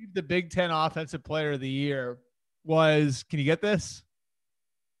believe the Big Ten Offensive Player of the Year was, can you get this?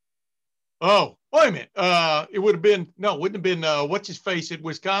 Oh, wait a minute. It wouldn't have been what's his face at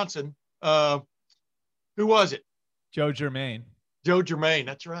Wisconsin. Who was it? Joe Germain. Joe Germain,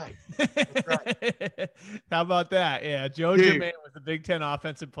 that's right. How about that? Yeah, Joe Germain was the Big Ten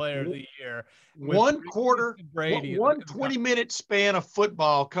Offensive Player of the Year. One 20-minute span of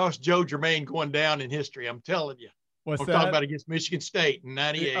football cost Joe Germain going down in history. I'm telling you. What's that? Talking about against Michigan State in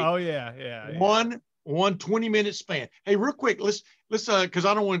 '98. Oh yeah. One 20-minute span. Hey, real quick, let's because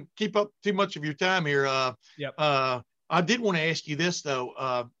I don't want to keep up too much of your time here. I did want to ask you this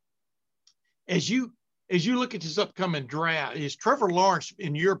though. As you look at this upcoming draft, is Trevor Lawrence,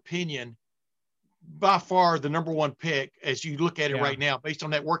 in your opinion, by far the number one pick as you look at it right now, based on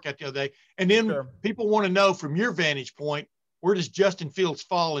that workout the other day? And then people want to know from your vantage point, where does Justin Fields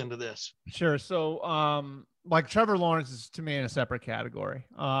fall into this? Sure. So, like Trevor Lawrence is to me in a separate category,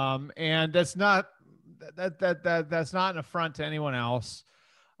 and that's not that's not an affront to anyone else.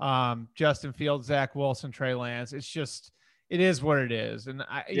 Justin Fields, Zach Wilson, Trey Lance. It's just. It is what it is. And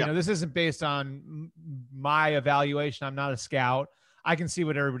you know, this isn't based on my evaluation. I'm not a scout. I can see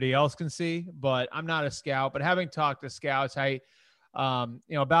what everybody else can see, but I'm not a scout. But having talked to scouts, you know,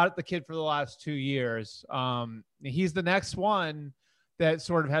 about the kid for the last 2 years, he's the next one that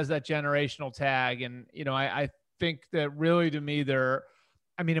sort of has that generational tag. And, you know, I think that really to me,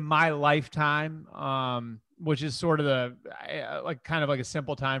 in my lifetime, which is sort of kind of like a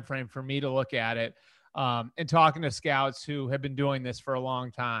simple time frame for me to look at it. And talking to scouts who have been doing this for a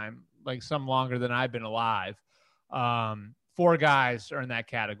long time, like some longer than I've been alive, 4 guys are in that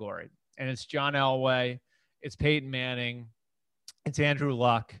category. And it's John Elway, it's Peyton Manning, it's Andrew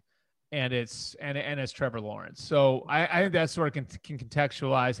Luck, and it's Trevor Lawrence. So I think that sort of can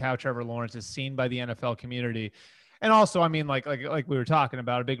contextualize how Trevor Lawrence is seen by the NFL community. And also, I mean, like we were talking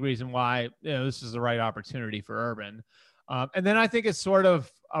about, a big reason why, you know, this is the right opportunity for Urban. And then I think it's sort of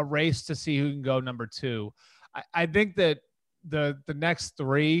a race to see who can go number 2. I think that the next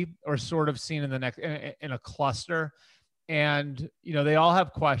 3 are sort of seen in a cluster, and, you know, they all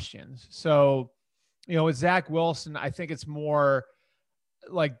have questions. So, you know, with Zach Wilson, I think it's more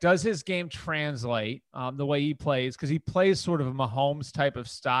like, does his game translate the way he plays? Because he plays sort of a Mahomes type of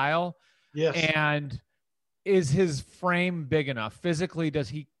style. Yes. And is his frame big enough? Physically,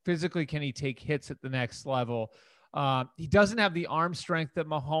 can he take hits at the next level? He doesn't have the arm strength that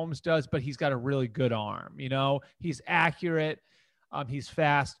Mahomes does, but he's got a really good arm. You know, he's accurate. He's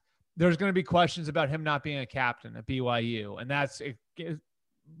fast. There's going to be questions about him not being a captain at BYU. And that's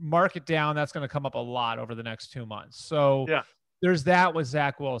mark it down. That's going to come up a lot over the next 2 months. So Yeah. there's that with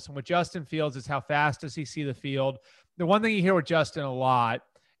Zach Wilson. With Justin Fields, is how fast does he see the field? The one thing you hear with Justin a lot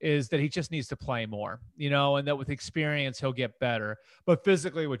is that he just needs to play more, and that with experience, he'll get better. But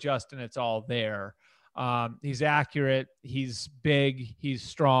physically with Justin, it's all there. He's accurate. He's big. He's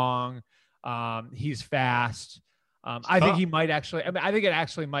strong. He's fast. I think he might actually, I think it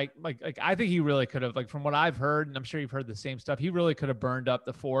actually might, I think he really could have, from what I've heard, and I'm sure you've heard the same stuff, he really could have burned up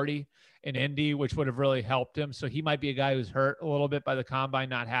the 40 in Indy, which would have really helped him. So he might be a guy who's hurt a little bit by the combine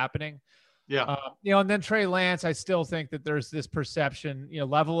not happening. Yeah. And then Trey Lance, I still think that there's this perception,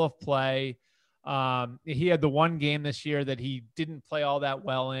 level of play. He had the one game this year that he didn't play all that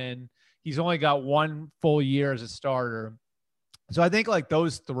well in. He's only got 1 full year as a starter. So I think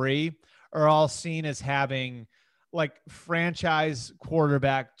those 3 are all seen as having franchise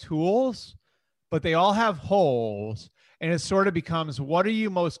quarterback tools, but they all have holes. And it sort of becomes, what are you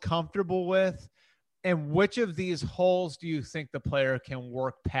most comfortable with? And which of these holes do you think the player can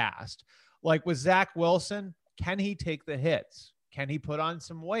work past? Like with Zach Wilson, can he take the hits? Can he put on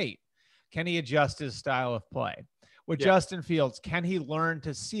some weight? Can he adjust his style of play? With Justin Fields, can he learn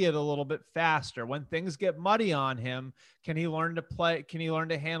to see it a little bit faster? When things get muddy on him, can he learn to play? Can he learn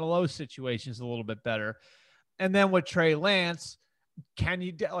to handle those situations a little bit better? And then with Trey Lance, can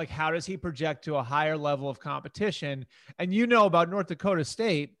you how does he project to a higher level of competition? And about North Dakota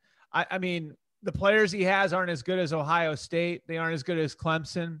State, I mean, the players he has aren't as good as Ohio State. They aren't as good as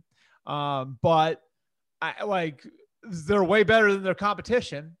Clemson. But they're way better than their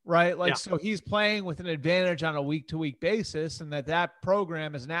competition, right? So he's playing with an advantage on a week-to-week basis, and that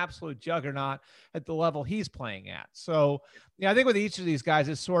program is an absolute juggernaut at the level he's playing at. So, I think with each of these guys,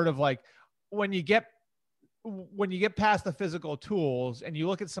 it's sort of when you get past the physical tools and you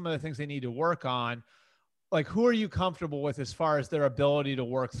look at some of the things they need to work on, who are you comfortable with as far as their ability to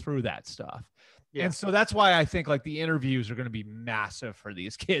work through that stuff? Yeah. And so that's why I think the interviews are going to be massive for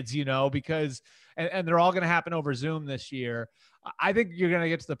these kids, because, and they're all going to happen over Zoom this year. I think you're going to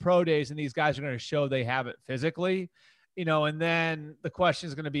get to the pro days and these guys are going to show they have it physically, and then the question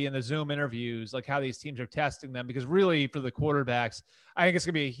is going to be in the Zoom interviews, how these teams are testing them, because really for the quarterbacks, I think it's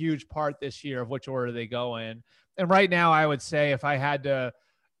going to be a huge part this year of which order they go in. And right now I would say if I had to,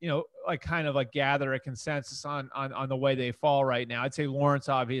 gather a consensus on the way they fall right now, I'd say Lawrence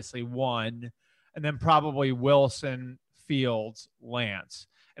obviously 1. And then probably Wilson, Fields, Lance.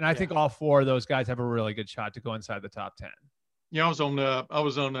 And I think all 4 of those guys have a really good shot to go inside the top 10. I was on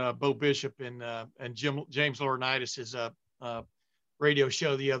Bo Bishop and James Laurinaitis' radio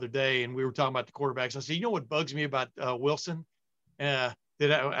show the other day, and we were talking about the quarterbacks. I said, what bugs me about Wilson? We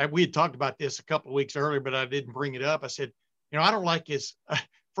had talked about this a couple of weeks earlier, but I didn't bring it up. I said, I don't like his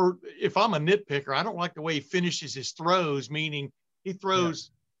if I'm a nitpicker, I don't like the way he finishes his throws, meaning he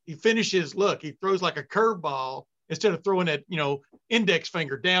throws. Yeah. He throws like a curveball instead of throwing that, index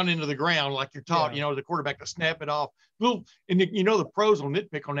finger down into the ground like you're taught, the quarterback to snap it off. And the pros will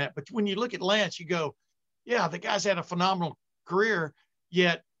nitpick on that. But when you look at Lance, you go, yeah, the guy's had a phenomenal career,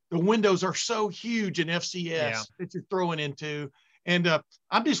 yet the windows are so huge in FCS that you're throwing into. And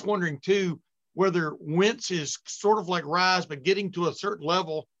I'm just wondering, too, whether Wentz is sort of like Rise, but getting to a certain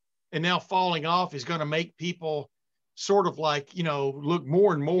level and now falling off is going to make people sort of look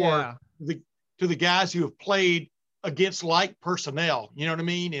more and more to the guys who have played against like personnel, you know what I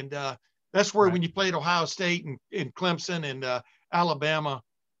mean? And that's where when you played Ohio State and Clemson and Alabama,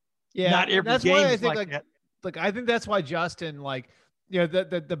 not every game is like that. I think that's why Justin, the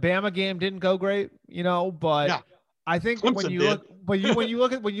Bama game didn't go great, but I think Clemson when you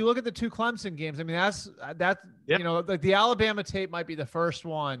look at the 2 Clemson games, I mean, that's the Alabama tape might be the first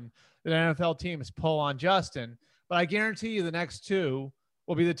one that NFL teams pull on Justin. But I guarantee you the next 2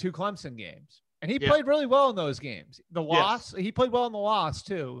 will be the 2 Clemson games. And he played really well in those games. The loss, he played well in the loss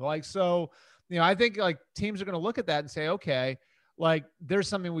too. I think teams are going to look at that and say, okay, there's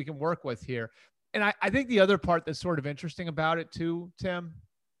something we can work with here. And I think the other part that's sort of interesting about it too, Tim,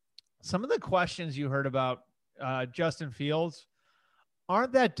 some of the questions you heard about Justin Fields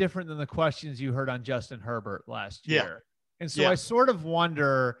aren't that different than the questions you heard on Justin Herbert last year. And so I sort of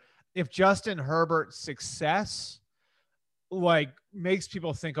wonder if Justin Herbert's success makes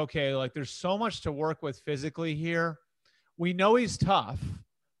people think, okay, there's so much to work with physically here. We know he's tough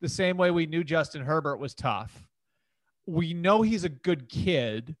the same way we knew Justin Herbert was tough. We know he's a good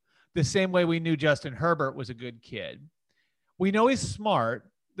kid the same way we knew Justin Herbert was a good kid. We know he's smart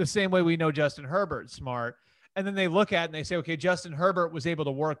the same way we know Justin Herbert's smart. And then they look at it and they say, okay, Justin Herbert was able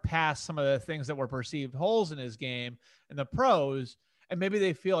to work past some of the things that were perceived holes in his game and the pros. And maybe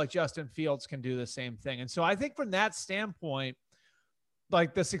they feel like Justin Fields can do the same thing. And so I think from that standpoint,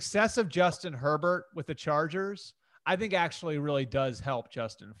 like the success of Justin Herbert with the Chargers, I think actually really does help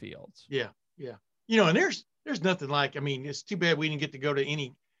Justin Fields. Yeah. Yeah. You know, and there's nothing like, I mean, it's too bad we didn't get to go to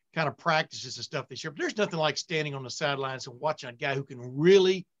any kind of practices and stuff this year, but there's nothing like standing on the sidelines and watching a guy who can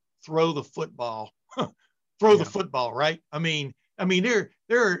really throw the football, the football, right? I mean, even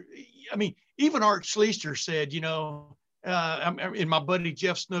Art Schleister said, you know, in my buddy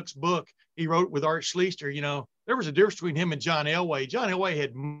Jeff Snook's book, he wrote with Art Schleister, you know, there was a difference between him and John Elway. John Elway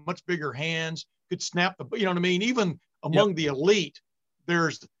had much bigger hands, could snap the, you know what I mean? Even among the elite, there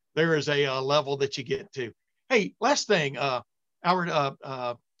is a level that you get to. Hey, last thing, Howard,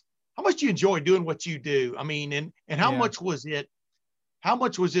 how much do you enjoy doing what you do? I mean, and how much was it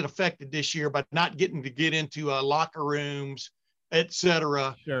affected this year by not getting to get into locker rooms, et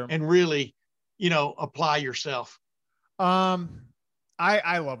cetera, and really, you know, apply yourself? I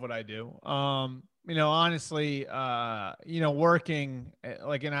love what I do. You know, honestly, you know, working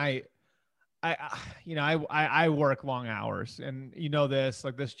like, and I work long hours, and you know this,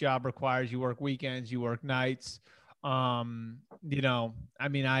 like this job requires you work weekends, you work nights. You know, I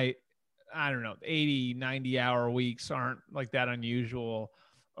mean, I don't know, 80, 90-hour weeks aren't like that unusual.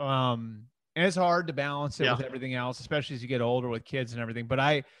 And it's hard to balance it with everything else, especially as you get older with kids and everything. But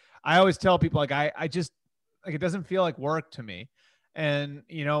I always tell people, like, I just, like, it doesn't feel like work to me. And,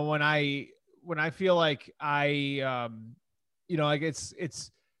 you know, when I feel like you know, like it's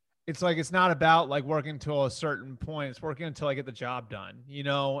like, it's not about like working until a certain point. It's working until I get the job done, you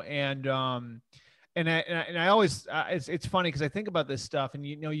know? And I always, it's funny because I think about this stuff, and,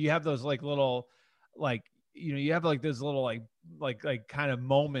 you know, you have those like little, like, you know, you have like those little, like kind of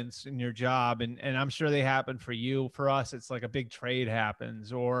moments in your job. And I'm sure they happen for you. For us, it's like a big trade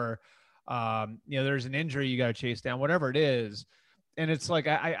happens, or, you know, there's an injury you got to chase down, whatever it is. And it's like,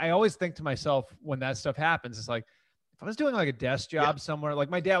 I always think to myself when that stuff happens, it's like, if I was doing like a desk job somewhere, like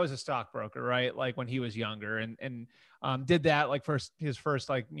my dad was a stockbroker, right? Like when he was younger, and did that like his first,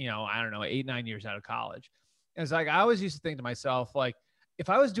 like, you know, I don't know, 8-9 years out of college. And it's like, I always used to think to myself, like, if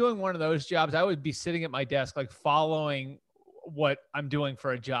I was doing one of those jobs, I would be sitting at my desk, like following what I'm doing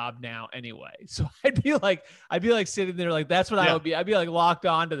for a job now anyway. So I'd be like sitting there, like, that's what I would be. I'd be like locked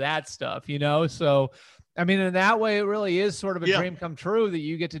on to that stuff, you know? So, I mean, in that way, it really is sort of a dream come true that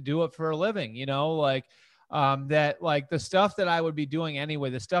you get to do it for a living, you know, like, that, like the stuff that I would be doing anyway,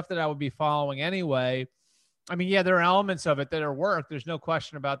 the stuff that I would be following anyway. I mean, yeah, there are elements of it that are work. There's no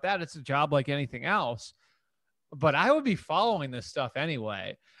question about that. It's a job like anything else, but I would be following this stuff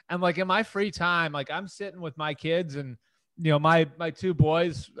anyway. And like in my free time, like I'm sitting with my kids, and, you know, my two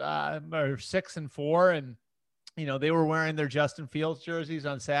boys are 6 and 4, and, you know, they were wearing their Justin Fields jerseys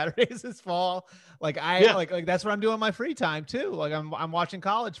on Saturdays this fall. Like like that's what I'm doing in my free time too. Like I'm watching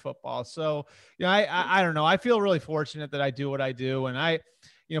college football. So, you know, I don't know. I feel really fortunate that I do what I do. And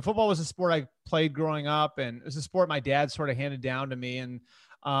you know, football was a sport I played growing up, and it was a sport my dad sort of handed down to me. And,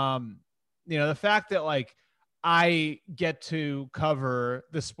 you know, the fact that like I get to cover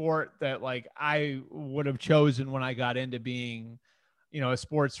the sport that like I would have chosen when I got into being, you know, a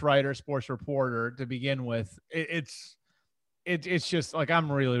sports writer, sports reporter to begin with, it's just like, I'm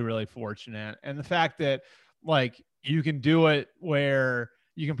really, really fortunate. And the fact that like you can do it where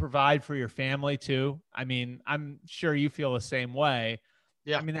you can provide for your family too. I mean, I'm sure you feel the same way.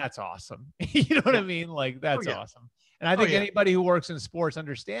 Yeah. I mean, that's awesome. You know what I mean? Like, that's awesome. And I think anybody who works in sports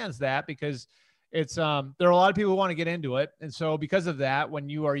understands that, because it's, there are a lot of people who want to get into it. And so because of that, when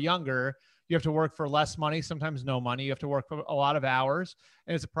you are younger, you have to work for less money, sometimes no money. You have to work for a lot of hours,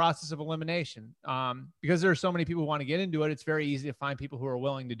 and it's a process of elimination. Because there are so many people who want to get into it, it's very easy to find people who are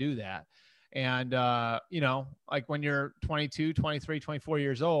willing to do that. And, you know, like when you're 22, 23, 24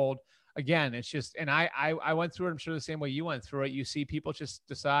 years old, again, it's just, and I went through it. I'm sure the same way you went through it. You see people just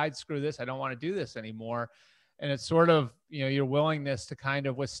decide, screw this, I don't want to do this anymore. And it's sort of, you know, your willingness to kind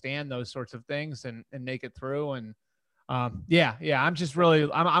of withstand those sorts of things and make it through. And, I'm just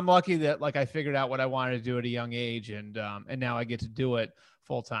really, I'm lucky that like I figured out what I wanted to do at a young age, and now I get to do it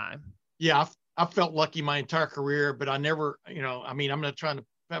full time. Yeah. I felt lucky my entire career, but I never, you know, I mean, I'm not trying to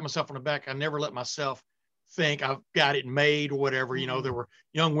pat myself on the back. I never let myself think I've got it made or whatever. You know, there were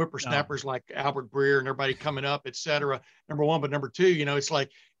young whippersnappers like Albert Breer and everybody coming up, et cetera. Number one, but number two, you know, it's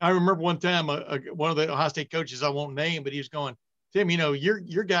like, I remember one time one of the Ohio State coaches, I won't name, but he was going, Tim, you know,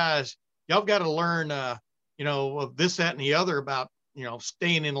 your guys, y'all got to learn, you know, of this, that, and the other about, you know,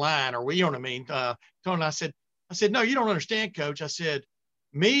 staying in line, or you know what I mean? Tony, I said, no, you don't understand, coach. I said,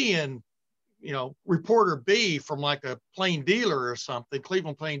 me and, you know, reporter B from like a Plain Dealer or something,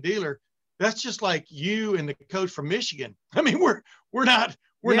 Cleveland Plain Dealer, that's just like you and the coach from Michigan. I mean, we're not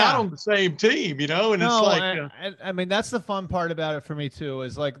on the same team, you know. And no, it's like, I mean, that's the fun part about it for me too.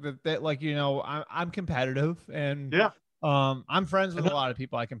 Is like that, like, you know, I'm competitive, and yeah, I'm friends with a lot of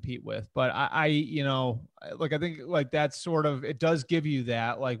people I compete with, but I you know, like, I think like that's sort of, it does give you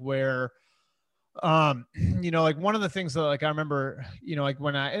that, like, where, you know, like one of the things that, like, I remember, you know, like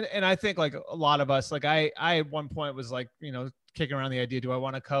when and I think like a lot of us, like I at one point was like, you know, kicking around the idea, do I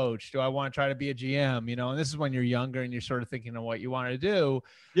want to coach? Do I want to try to be a GM? You know, and this is when you're younger and you're sort of thinking of what you want to do.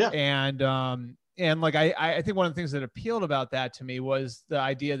 yeah, And like, I think one of the things that appealed about that to me was the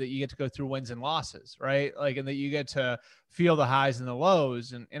idea that you get to go through wins and losses, right? Like, and that you get to feel the highs and the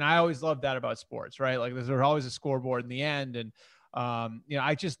lows. And I always loved that about sports, right? Like there's always a scoreboard in the end. And, you know,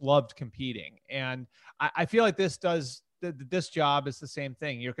 I just loved competing. And I feel like this job is the same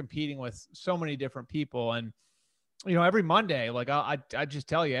thing. You're competing with so many different people. And, you know, every Monday, like I just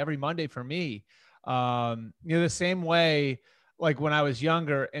tell you, every Monday for me, you know, the same way, like when I was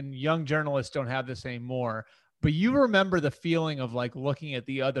younger, and young journalists don't have this anymore, but you remember the feeling of like looking at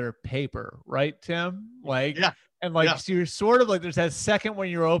the other paper, right, Tim? Like, yeah, and like, yeah. so you're sort of like, there's that second when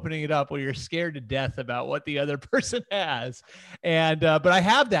you're opening it up where you're scared to death about what the other person has. And, but I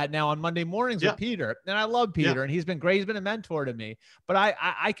have that now on Monday mornings with Peter, and I love Peter, and he's been great. He's been a mentor to me, but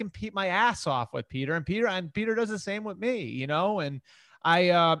I compete my ass off with Peter, and Peter does the same with me, you know, and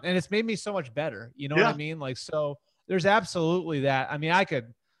and it's made me so much better. You know what I mean? Like, so there's absolutely that. I mean,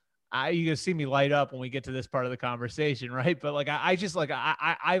 you can see me light up when we get to this part of the conversation, right? But like, I just like,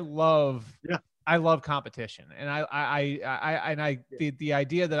 I love, I love competition, and the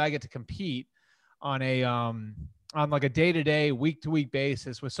idea that I get to compete on on like a day-to-day, week-to-week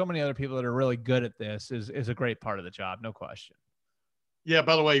basis with so many other people that are really good at this is a great part of the job, no question. Yeah.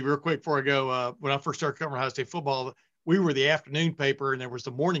 By the way, real quick before I go, when I first started covering Ohio State football, we were the afternoon paper, and there was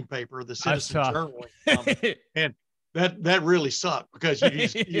the morning paper, the Citizen Journal, and that really sucked because you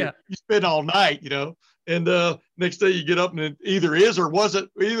spend all night, you know, and next day you get up and it either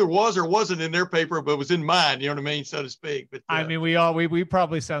was or wasn't in their paper, but was in mine, you know what I mean, so to speak. But I mean, we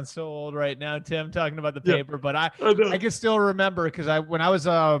probably sound so old right now, Tim, talking about the paper, but I can still remember, because when I was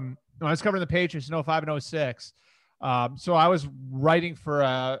covering the Patriots in 05 and 06, so I was writing for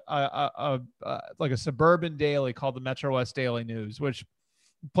like a suburban daily called the Metro West Daily News, which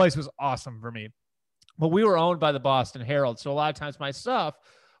place was awesome for me. But we were owned by the Boston Herald, so a lot of times my stuff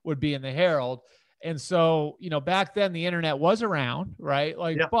would be in the Herald. And so, you know, back then the internet was around, right?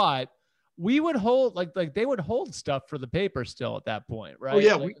 Like, but we would hold like they would hold stuff for the paper still at that point, right? Oh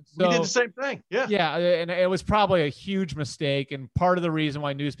yeah, like, we did the same thing. Yeah, and it was probably a huge mistake, and part of the reason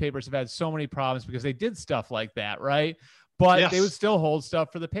why newspapers have had so many problems because they did stuff like that, right? But they would still hold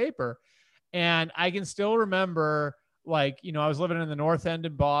stuff for the paper. And I can still remember, like, you know, I was living in the North End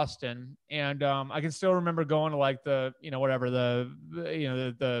in Boston, and I can still remember going to like the, you know, whatever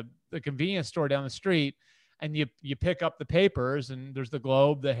the convenience store down the street, and you pick up the papers, and there's the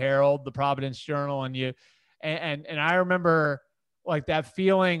Globe, the Herald, the Providence Journal, and I remember like that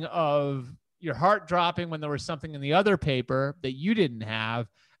feeling of your heart dropping when there was something in the other paper that you didn't have,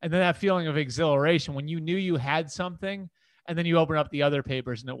 and then that feeling of exhilaration when you knew you had something, and then you open up the other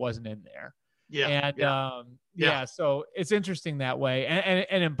papers and it wasn't in there. So it's interesting that way.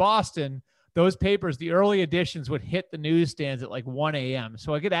 And in Boston, those papers, the early editions would hit the newsstands at like 1 a.m.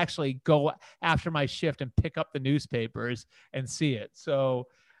 So I could actually go after my shift and pick up the newspapers and see it. So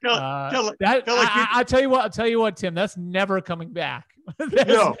I'll tell you what, Tim, that's never coming back.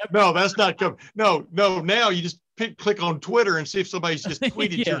 No, that's not coming. No. Now you just click on Twitter and see if somebody's just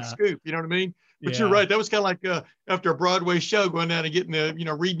tweeted your scoop. You know what I mean? But you're right. That was kind of like after a Broadway show, going down and getting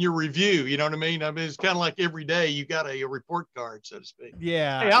reading your review. You know what I mean? I mean, it's kind of like every day you got a report card, so to speak.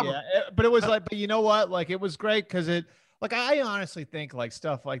 But it was like, but you know what? Like, it was great because like, I honestly think like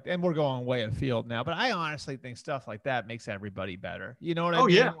stuff like, and we're going way afield now, but I honestly think stuff like that makes everybody better. You know what I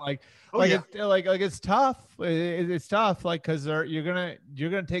mean? Yeah. It's tough. It's tough. Like, cause you're going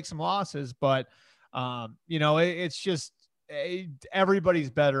to take some losses, but you know, it's just, everybody's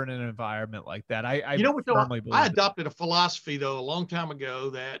better in an environment like that. I adopted a philosophy though a long time ago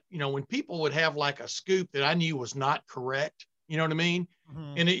that, you know, when people would have like a scoop that I knew was not correct, you know what I mean?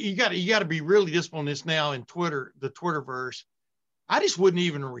 Mm-hmm. And you got to be really disciplined this now in Twitter, the Twitterverse. I just wouldn't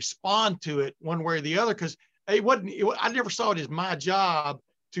even respond to it one way or the other because I never saw it as my job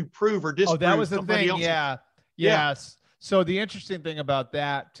to prove or disprove. Oh, that was the thing. Else's. Yeah. Yes. So the interesting thing about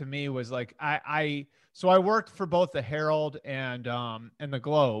that to me was like So I worked for both the Herald and the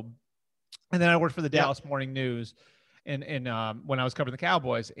Globe, and then I worked for the Dallas Morning News, when I was covering the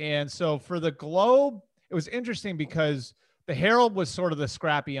Cowboys. And so for the Globe, it was interesting because the Herald was sort of the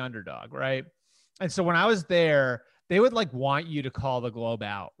scrappy underdog, right? And so when I was there, they would like want you to call the Globe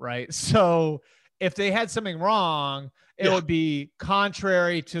out, right? So if they had something wrong, it would be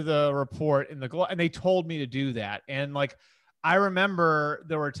contrary to the report in the Globe, and they told me to do that. And like, I remember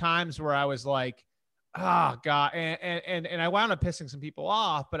there were times where I was like, oh God, and I wound up pissing some people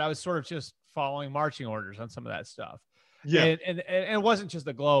off, but I was sort of just following marching orders on some of that stuff. Yeah. And it wasn't just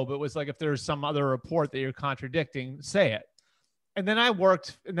the Globe. It was like, if there's some other report that you're contradicting, say it. And then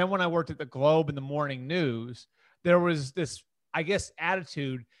when I worked at the Globe in the morning news, there was this, I guess,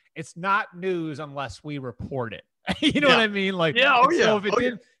 attitude. It's not news unless we report it. You know what I mean? Like,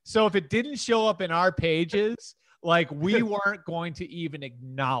 so if it didn't show up in our pages, like we weren't going to even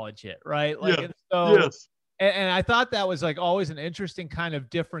acknowledge it. Right. Like, and so, and I thought that was like always an interesting kind of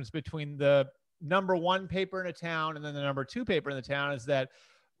difference between the number one paper in a town and then the number two paper in the town, is that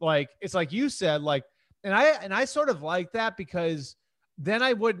like, it's like you said, like, and I sort of like that, because then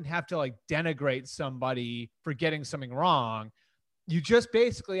I wouldn't have to like denigrate somebody for getting something wrong. You just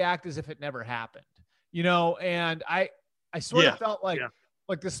basically act as if it never happened, you know? And I sort of felt like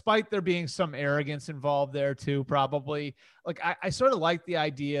despite there being some arrogance involved there too, probably, like I sort of like the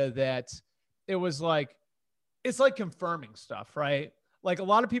idea that it was like, it's like confirming stuff, right? Like a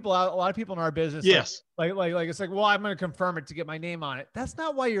lot of people in our business, like it's like, well, I'm going to confirm it to get my name on it. That's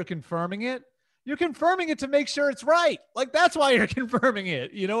not why you're confirming it. You're confirming it to make sure it's right. Like, that's why you're confirming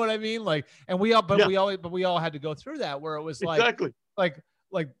it. You know what I mean? Like, and we all had to go through that, where it was like, like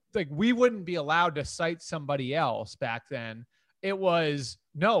we wouldn't be allowed to cite somebody else back then. It was,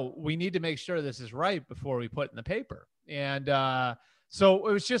 no, we need to make sure this is right before we put it in the paper. And so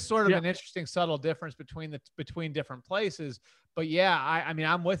it was just sort of an interesting, subtle difference between different places. But yeah, I mean,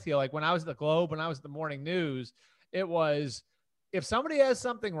 I'm with you. Like when I was at the Globe, when I was at the morning news, it was, if somebody has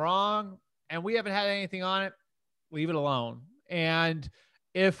something wrong and we haven't had anything on it, leave it alone. And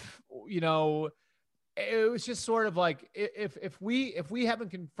if, you know, it was just sort of like, if we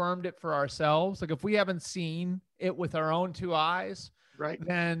haven't confirmed it for ourselves, like if we haven't seen it with our own two eyes, right,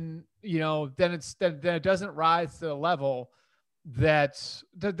 then, you know, then it doesn't rise to the level that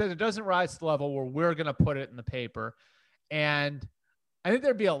it doesn't rise to the level where we're going to put it in the paper. And I think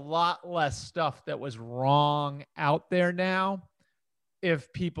there'd be a lot less stuff that was wrong out there now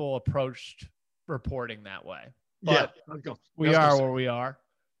if people approached reporting that way. But we are where we are.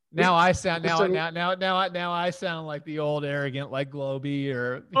 Now I sound now I sound like the old arrogant, like Globey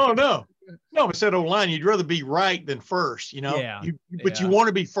or. Oh no, but said old line, you'd rather be right than first, you know. Yeah. You want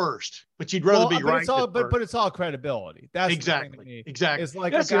to be first, but you'd rather be right. But it's all credibility. That's exactly. It's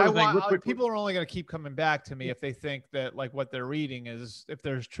like, people are only going to keep coming back to me if they think that like what they're reading is, if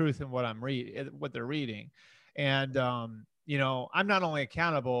there's truth in what what they're reading, and you know, I'm not only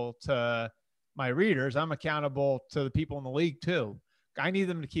accountable to my readers, I'm accountable to the people in the league too. I need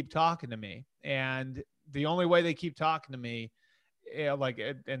them to keep talking to me. And the only way they keep talking to me, like,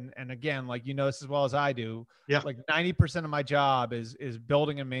 and again, like, you know, this as well as I do, like 90% of my job is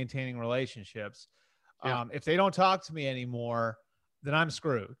building and maintaining relationships. If they don't talk to me anymore, then I'm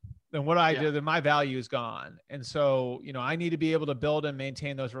screwed. Then what I do, then my value is gone. And so, you know, I need to be able to build and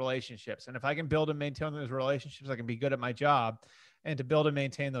maintain those relationships. And if I can build and maintain those relationships, I can be good at my job. And to build and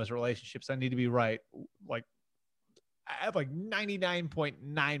maintain those relationships, I need to be right. Like, I have like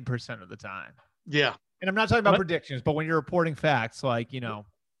 99.9% of the time. Yeah. And I'm not talking about predictions, but when you're reporting facts, like, you know.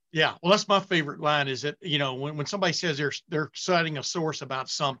 Yeah. Well, that's my favorite line, is that, you know, when somebody says they're citing a source about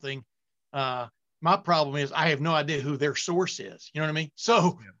something, my problem is I have no idea who their source is. You know what I mean?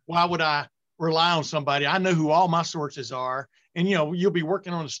 So why would I rely on somebody? I know who all my sources are. And, you know, you'll be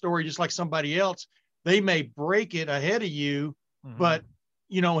working on a story just like somebody else. They may break it ahead of you, but,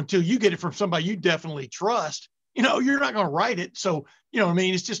 you know, until you get it from somebody you definitely trust, you know, you're not going to write it. So, you know what I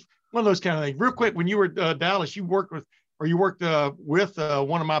mean? It's just one of those kind of things. Real quick, when you were Dallas, you worked with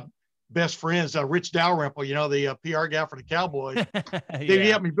one of my best friends, Rich Dalrymple, you know, the PR guy for the Cowboys. He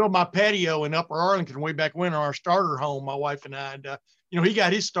helped me build my patio in Upper Arlington way back when, our starter home, my wife and I. And, you know, he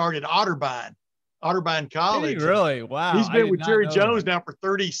got his start at Otterbein College. Did he really? Wow. He's been with Jerry Jones now for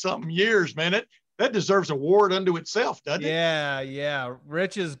 30-something years, man. That deserves a award unto itself, doesn't it? Yeah.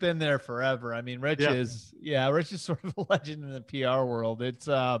 Rich has been there forever. I mean, Rich is sort of a legend in the PR world. It's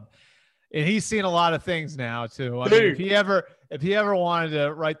and he's seen a lot of things now too. I mean, if he ever wanted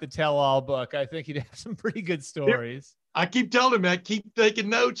to write the tell-all book, I think he'd have some pretty good stories. I keep telling him, man, keep taking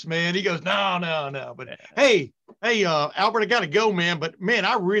notes, man. He goes, no. But hey, Albert, I got to go, man. But man,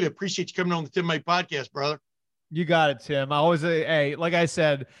 I really appreciate you coming on the Tim May podcast, brother. You got it, Tim. I always, hey, like I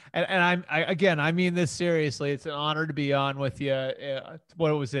said, and I mean this seriously. It's an honor to be on with you.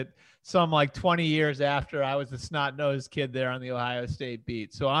 What was it? some like 20 years after I was the snot-nosed kid there on the Ohio State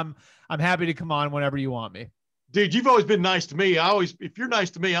beat. So I'm happy to come on whenever you want me. Dude, you've always been nice to me. If you're nice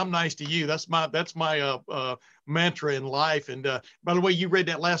to me, I'm nice to you. That's my mantra in life. And by the way, you read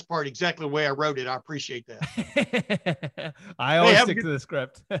that last part exactly the way I wrote it. I appreciate that. I always stick to the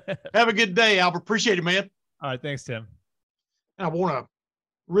script. Have a good day, Albert. Appreciate it, man. All right, thanks, Tim. And I want to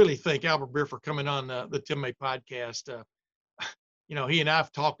really thank Albert Breer for coming on the Tim May podcast. He and I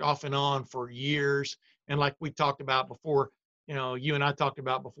have talked off and on for years, and like we talked about before, you and I talked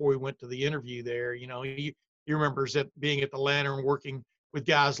about before we went to the interview there. He remembers being at the Lantern, working with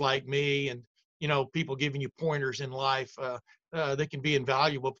guys like me, and people giving you pointers in life. They can be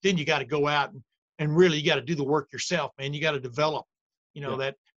invaluable, but then you got to go out and really you got to do the work yourself, man. You got to develop,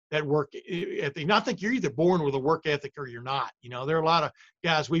 that work ethic. And I think you're either born with a work ethic or you're not. There are a lot of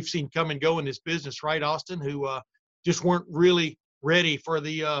guys we've seen come and go in this business, right, Austin, who just weren't really ready for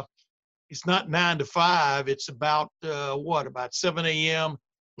the. It's not 9 to 5. It's about about 7 a.m.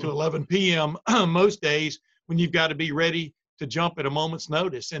 to 11 p.m. most days, when you've got to be ready to jump at a moment's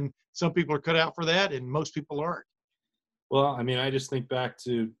notice. And some people are cut out for that, and most people aren't. Well, I mean, I just think back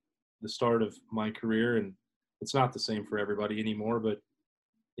to the start of my career, and it's not the same for everybody anymore, but,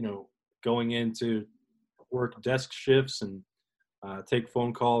 going into work desk shifts and take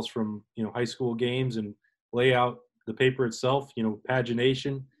phone calls from, high school games and lay out the paper itself,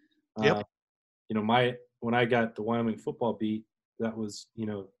 pagination. Yep. When I got the Wyoming football beat, that was,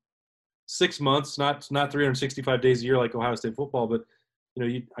 6 months, not 365 days a year like Ohio State football, but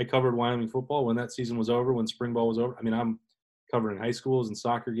I covered Wyoming football when that season was over, when spring ball was over. I mean, I'm covering high schools and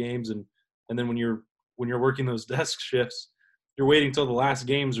soccer games, and then when you're working those desk shifts, you're waiting till the last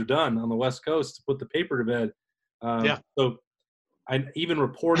games are done on the West Coast to put the paper to bed. So even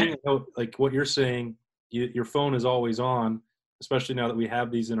reporting, like what you're saying, your phone is always on, especially now that we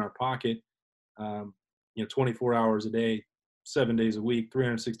have these in our pocket. 24 hours a day, 7 days a week,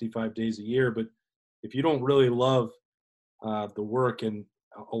 365 days a year. But if you don't really love the work, and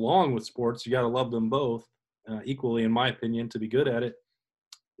along with sports, you got to love them both equally, in my opinion, to be good at it.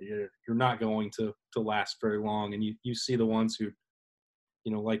 You're not going to last very long. And you see the ones who,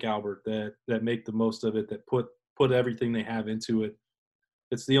 like Albert, that make the most of it, that put everything they have into it.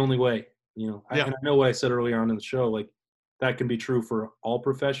 It's the only way, and I know what I said earlier on in the show, like that can be true for all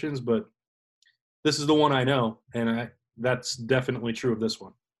professions, but this is the one I know. And that's definitely true of this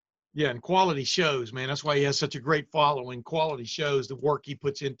one. Yeah, and quality shows, man. That's why he has such a great following. Quality shows the work he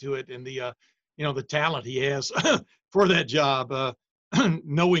puts into it, and the talent he has for that job.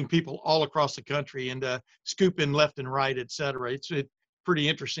 Knowing people all across the country and scooping left and right, et cetera. It's pretty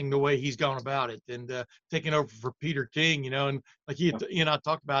interesting the way he's gone about it, and taking over for Peter King. And like he and I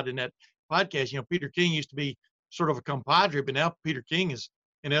talked about in that podcast. Peter King used to be sort of a compadre, but now Peter King is,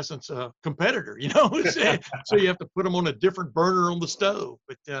 in essence, a competitor, so you have to put them on a different burner on the stove.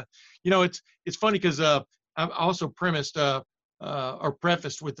 But, it's funny because I've also prefaced with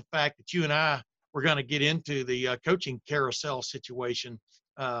the fact that you and I were going to get into the coaching carousel situation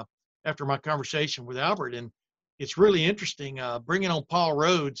after my conversation with Albert. And it's really interesting bringing on Paul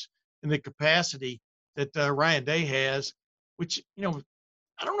Rhodes in the capacity that Ryan Day has, which,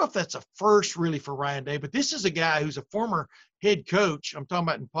 I don't know if that's a first really for Ryan Day, but this is a guy who's a former head coach. I'm talking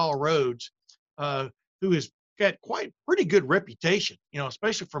about in Paul Rhodes, who has got pretty good reputation,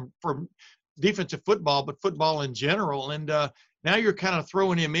 especially from defensive football, but football in general. And now you're kind of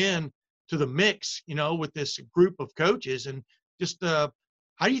throwing him in to the mix, with this group of coaches. And just how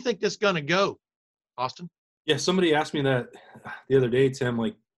do you think this is going to go, Austin? Yeah, somebody asked me that the other day, Tim,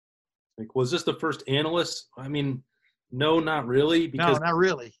 like was this the first analyst? I mean, no, not really. Because, no, not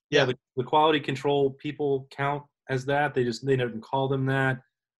really. Yeah, the quality control people count as that. They never call them that.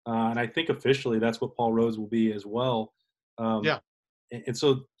 And I think officially that's what Paul Rhodes will be as well. And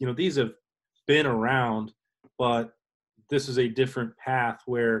so, these have been around, but this is a different path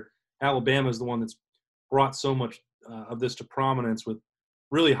where Alabama is the one that's brought so much of this to prominence, with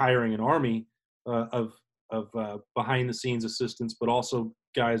really hiring an army of behind-the-scenes assistants, but also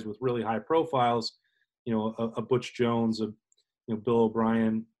guys with really high profiles. A Butch Jones, Bill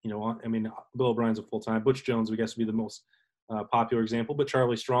O'Brien. Bill O'Brien's a full-time. Butch Jones, I guess, would be the most popular example. But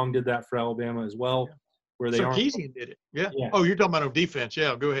Charlie Strong did that for Alabama as well, where they are. Sarkisian did it. Yeah. Oh, you're talking about on defense.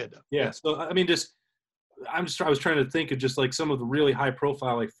 Yeah, go ahead. Yeah. So I was trying to think of just like some of the really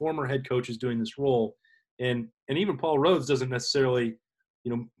high-profile, like former head coaches doing this role, and even Paul Rhodes doesn't necessarily,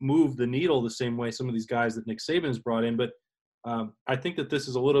 move the needle the same way some of these guys that Nick Saban has brought in. But I think that this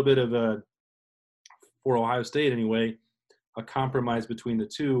is a little bit of for Ohio State anyway, a compromise between the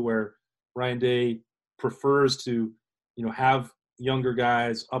two, where Ryan Day prefers to, have younger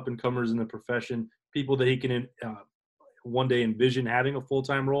guys, up and comers in the profession, people that he can one day envision having a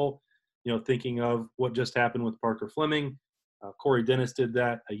full-time role. Thinking of what just happened with Parker Fleming, Corey Dennis did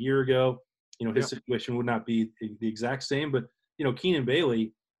that a year ago. His situation would not be the exact same, but Keenan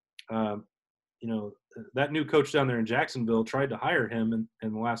Bailey, that new coach down there in Jacksonville tried to hire him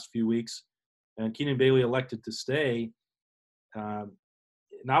in the last few weeks, and Keenan Bailey elected to stay.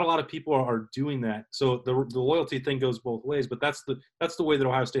 Not a lot of people are doing that. So the loyalty thing goes both ways, but that's the way that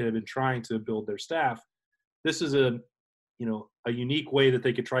Ohio State had been trying to build their staff. This is a unique way that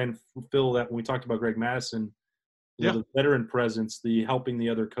they could try and fulfill that. When we talked about Greg Madison, the veteran presence, the helping the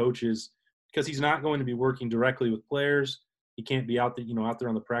other coaches, because he's not going to be working directly with players. He can't be out there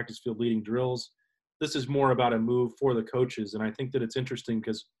on the practice field leading drills. This is more about a move for the coaches, and I think that it's interesting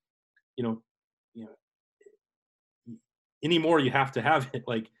because, anymore you have to have it.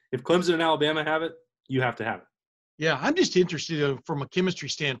 Like if Clemson and Alabama have it, you have to have it. Yeah, I'm just interested from a chemistry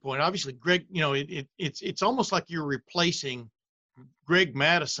standpoint. Obviously, Greg, it's almost like you're replacing Greg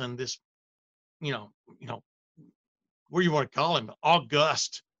Madison, this, what do you want to call him?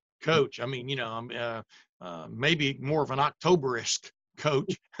 August coach. I mean, maybe more of an October-esque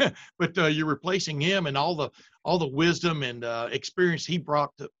coach, but you're replacing him and all the wisdom and experience he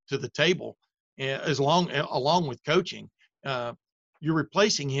brought to the table, along with coaching. You're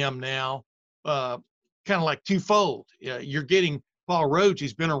replacing him now, kind of like twofold. You're getting Paul Rhodes,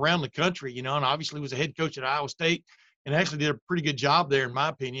 who's been around the country, and obviously was a head coach at Iowa State and actually did a pretty good job there, in my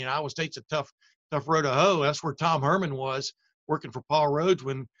opinion. Iowa State's a tough road to hoe. That's where Tom Herman was working for Paul Rhodes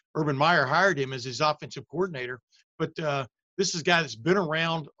when Urban Meyer hired him as his offensive coordinator. But this is a guy that's been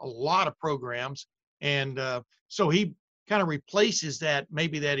around a lot of programs. And so he kind of replaces that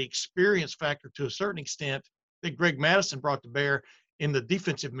experience factor to a certain extent that Greg Madison brought to bear in the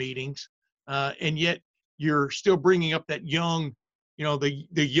defensive meetings. And yet you're still bringing up that young, the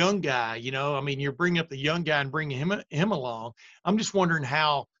young guy, you're bringing up the young guy and bringing him along. I'm just wondering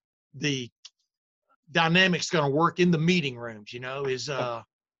how the dynamic's going to work in the meeting rooms. Is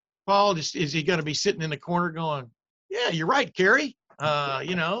Paul is he going to be sitting in the corner going, yeah, you're right, Kerry.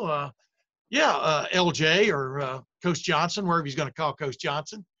 LJ or Coach Johnson, wherever he's going to call Coach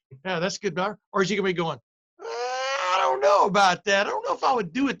Johnson. Yeah, that's good. Or is he going to be going, I don't know about that. I don't know if I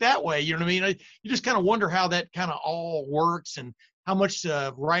would do it that way. You know what I mean? You just kind of wonder how that kind of all works and how much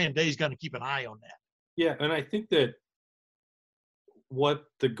Ryan Day is going to keep an eye on that. Yeah, and I think that what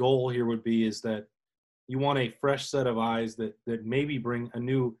the goal here would be is that you want a fresh set of eyes that maybe bring a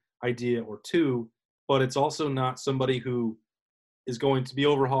new idea or two, but it's also not somebody who is going to be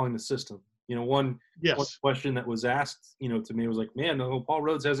overhauling the system. One question that was asked, to me was like, man, no, Paul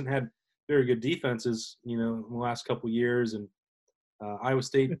Rhodes hasn't had very good defenses, in the last couple of years, and Iowa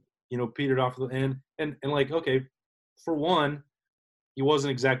State, petered off the end, and like, okay, for one, he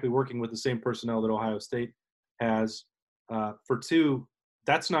wasn't exactly working with the same personnel that Ohio State has. For two,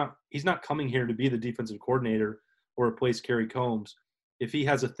 he's not coming here to be the defensive coordinator or replace Kerry Combs. If he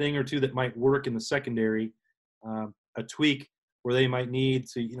has a thing or two that might work in the secondary, a tweak where they might need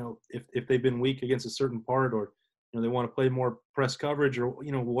to, if they've been weak against a certain part, or they want to play more press coverage, or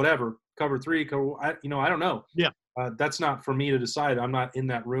whatever, cover three, I don't know. Yeah, that's not for me to decide. I'm not in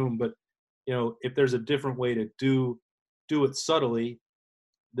that room, but if there's a different way to do it subtly,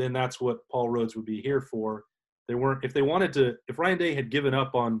 then that's what Paul Rhodes would be here for. If Ryan Day had given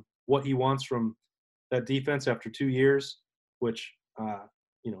up on what he wants from that defense after 2 years, which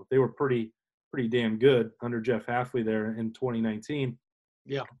they were pretty damn good under Jeff Hafley there in 2019.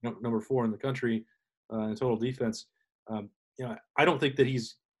 Yeah, number 4 in the country in total defense. I don't think that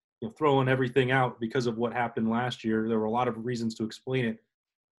he's throwing everything out because of what happened last year. There were a lot of reasons to explain it,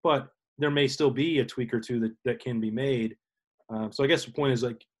 but there may still be a tweak or two that can be made. So I guess the point is,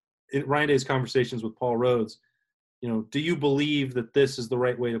 like, in Ryan Day's conversations with Paul Rhodes, do you believe that this is the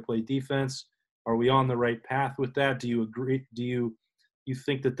right way to play defense? Are we on the right path with that? Do you agree? Do you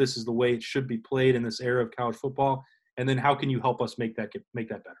think that this is the way it should be played in this era of college football? And then how can you help us make that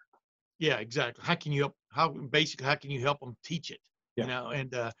better? Yeah, exactly. How can you help them teach it? Yeah.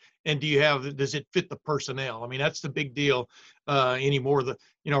 And does it fit the personnel? I mean, that's the big deal anymore.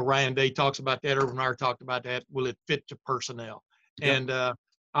 Ryan Day talks about that. Urban Meyer talked about that. Will it fit to personnel? Yeah. And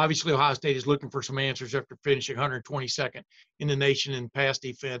obviously Ohio State is looking for some answers after finishing 122nd in the nation in pass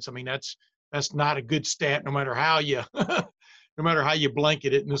defense. I mean, that's not a good stat, no matter how you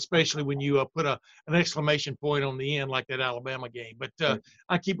blanket it, and especially when you put an exclamation point on the end like that Alabama game. But Right.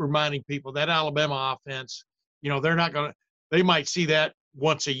 I keep reminding people that Alabama offense, they might see that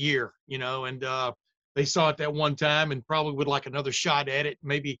once a year, and they saw it that one time and probably would like another shot at it,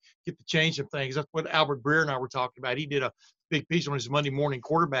 maybe get to change some things. That's what Albert Breer and I were talking about. He did a big piece on his Monday morning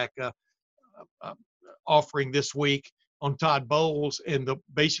quarterback offering this week on Todd Bowles and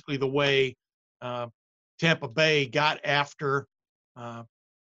basically the way Tampa Bay got after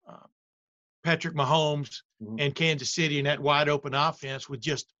Patrick Mahomes and Kansas City in that wide open offense with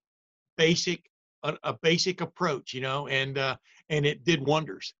just a basic approach, and it did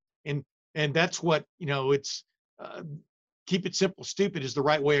wonders. And that's what, it's keep it simple, stupid is the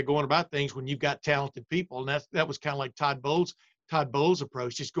right way of going about things when you've got talented people. And that was kind of like Todd Bowles'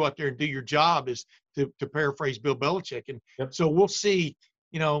 approach. Just go out there and do your job, is to paraphrase Bill Belichick. And so we'll see,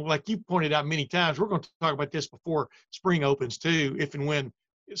 like you pointed out many times, we're going to talk about this before spring opens too, if and when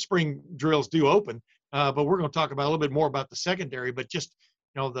spring drills do open. But we're going to talk about a little bit more about the secondary, but just,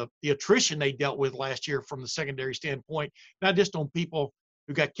 the attrition they dealt with last year from the secondary standpoint, not just on people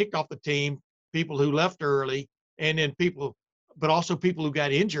who got kicked off the team, people who left early, and then but also people who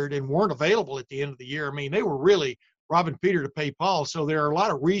got injured and weren't available at the end of the year. I mean, they were really robbing Peter to pay Paul. So there are a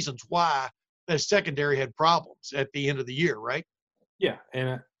lot of reasons why the secondary had problems at the end of the year, right? Yeah,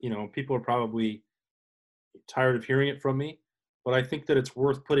 and people are probably tired of hearing it from me, but I think that it's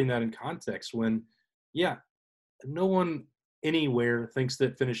worth putting that in context when, no one anywhere thinks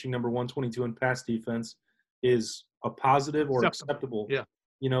that finishing number 122 in pass defense is a positive or acceptable. Yeah.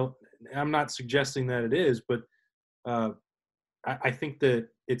 I'm not suggesting that it is, but I think that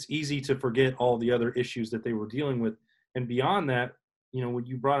it's easy to forget all the other issues that they were dealing with. And beyond that, when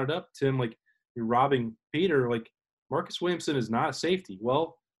you brought it up, Tim, like you're robbing Peter, like Marcus Williamson is not a safety.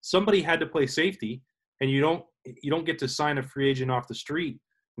 Well, somebody had to play safety, and you don't get to sign a free agent off the street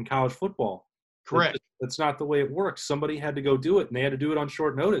in college football. Correct. That's not the way it works. Somebody had to go do it, and they had to do it on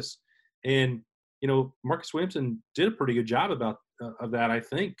short notice. And, Marcus Williamson did a pretty good job of that, I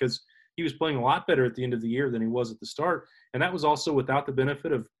think, because he was playing a lot better at the end of the year than he was at the start. And that was also without the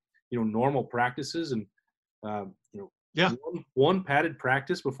benefit of, normal practices and, one padded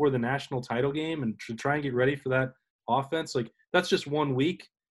practice before the national title game and to try and get ready for that offense. Like, that's just 1 week.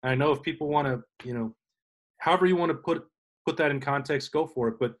 And I know if people want to, however you want to put that in context, go for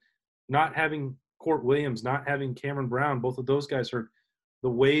it. But not having Court Williams, not having Cameron Brown, both of those guys hurt. The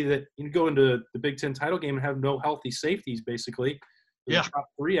way that you go into the Big Ten title game and have no healthy safeties, basically. Yeah. Top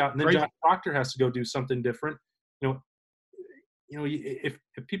three out, and then Josh Proctor has to go do something different. If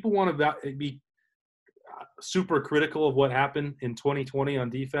people want to be super critical of what happened in 2020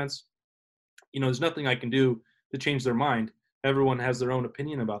 on defense, there's nothing I can do to change their mind. Everyone has their own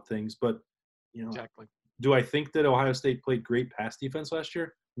opinion about things, but exactly. Do I think that Ohio State played great pass defense last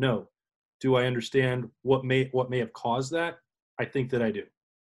year? No. Do I understand what may have caused that? I think that I do.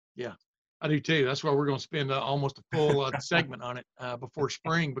 Yeah, I do too. That's why we're going to spend almost a full segment on it before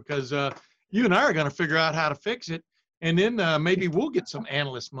spring, because you and I are going to figure out how to fix it, and then maybe we'll get some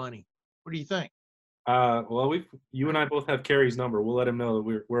analyst money. What do you think? Well, you and I both have Kerry's number. We'll let him know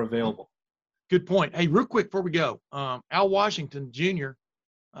that we're available. Good point. Hey, real quick before we go, Al Washington Jr.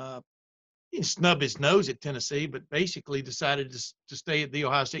 He snubbed his nose at Tennessee, but basically decided to stay at The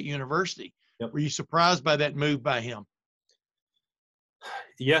Ohio State University. Yep. Were you surprised by that move by him?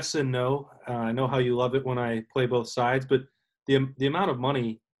 Yes and no. I know how you love it when I play both sides, but the amount of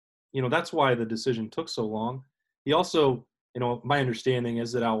money, that's why the decision took so long. He also, my understanding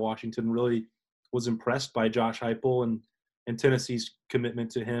is that Al Washington really was impressed by Josh Heupel and Tennessee's commitment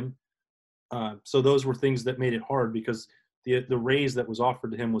to him. So those were things that made it hard because the raise that was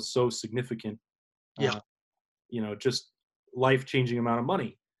offered to him was so significant. Yeah. Just life-changing amount of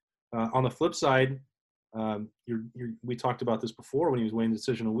money. On the flip side, we talked about this before when he was weighing the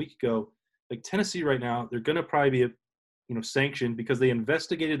decision a week ago. Like Tennessee right now, they're going to probably be, sanctioned because they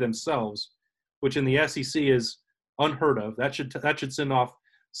investigated themselves, which in the SEC is unheard of. That should send off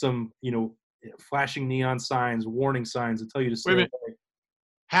some, flashing neon signs, warning signs that tell you to stay away.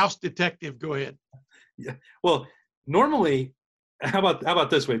 House detective, go ahead. Yeah. Well, normally, how about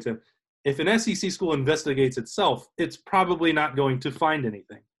this way, Tim? If an SEC school investigates itself, it's probably not going to find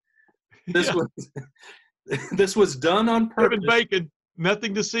anything. This was done on purpose. Kevin Bacon,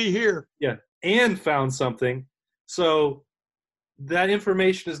 nothing to see here. Yeah, and found something. So that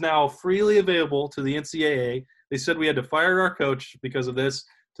information is now freely available to the NCAA. They said we had to fire our coach because of this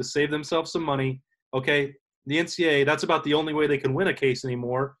to save themselves some money. Okay, the NCAA, that's about the only way they can win a case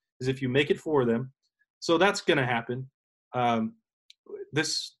anymore is if you make it for them. So that's going to happen.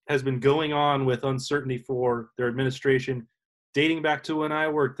 This has been going on with uncertainty for their administration dating back to when I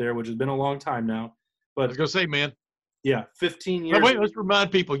worked there, which has been a long time now. But I was going to say, man. Yeah, 15 years. Oh, wait, let's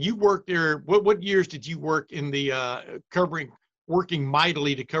remind people, you worked there. What years did you work in the working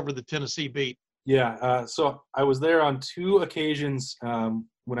mightily to cover the Tennessee beat? Yeah, so I was there on two occasions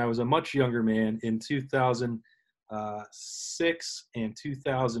when I was a much younger man in 2000. 2006 and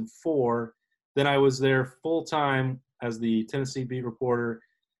 2004. Then I was there full time as the Tennessee beat reporter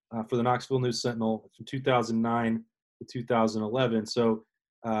for the Knoxville News Sentinel from 2009 to 2011. So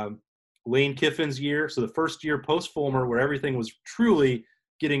Lane Kiffin's year, so the first year post-Fulmer where everything was truly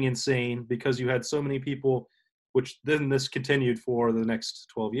getting insane because you had so many people, which then this continued for the next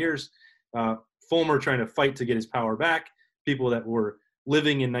 12 years. Fulmer trying to fight to get his power back, people that were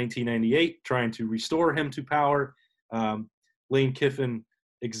living in 1998 trying to restore him to power. Lane Kiffin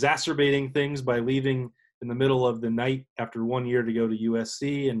exacerbating things by leaving in the middle of the night after 1 year to go to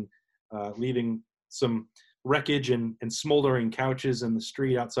USC and leaving some wreckage and smoldering couches in the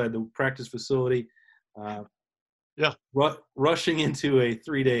street outside the practice facility. Rushing into a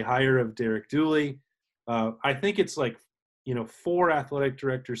 3-day hire of Derek Dooley. I think it's like, 4 athletic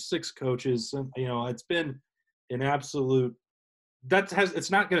directors, 6 coaches. It's been an absolute –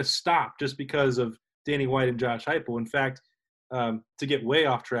 it's not going to stop just because of Danny White and Josh Heupel. In fact, to get way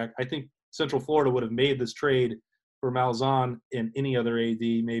off track, I think Central Florida would have made this trade for Malzahn and any other AD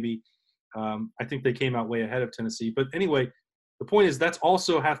maybe. I think they came out way ahead of Tennessee. But anyway, the point is that's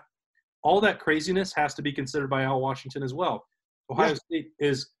also all that craziness has to be considered by Al Washington as well. Ohio State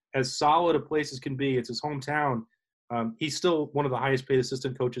is as solid a place as can be. It's his hometown. He's still one of the highest paid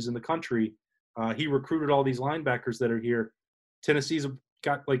assistant coaches in the country. He recruited all these linebackers that are here. Tennessee's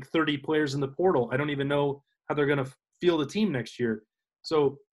got like 30 players in the portal. I don't even know how they're going to field a team next year.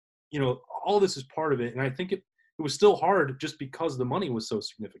 So, all this is part of it. And I think it was still hard just because the money was so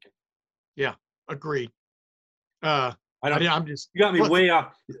significant. Yeah, agreed. I'm just you got me way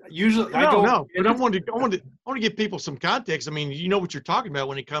off. Usually, but I want to give people some context. I mean, you know what you're talking about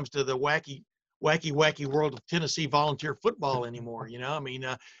when it comes to the wacky world of Tennessee volunteer football anymore.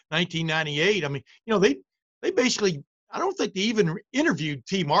 1998. I mean, they basically. I don't think they even interviewed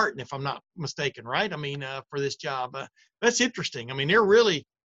T. Martin, if I'm not mistaken, right? I mean, for this job. That's interesting. I mean, they're really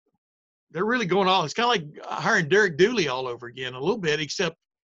going all. It's kind of like hiring Derek Dooley all over again a little bit, except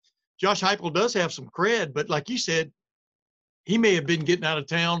Josh Heupel does have some cred, but like you said, he may have been getting out of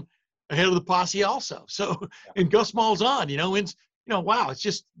town ahead of the posse also. So, and Gus Malzahn, wow, it's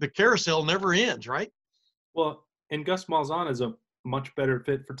just the carousel never ends, right? Well, and Gus Malzahn is a much better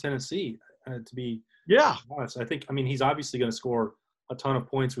fit for Tennessee, to be honest. I think, he's obviously going to score a ton of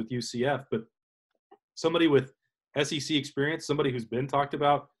points with UCF, but somebody with SEC experience, somebody who's been talked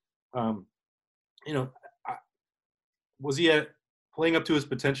about, was he playing up to his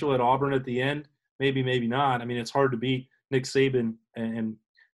potential at Auburn at the end? Maybe, maybe not. I mean, it's hard to beat Nick Saban and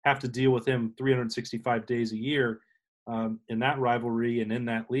have to deal with him 365 days a year in that rivalry and in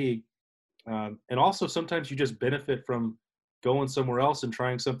that league. And also sometimes you just benefit from going somewhere else and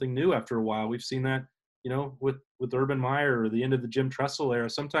trying something new after a while. We've seen that, with Urban Meyer or the end of the Jim Tressel era.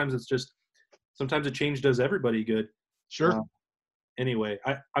 Sometimes a change does everybody good. Sure. Anyway,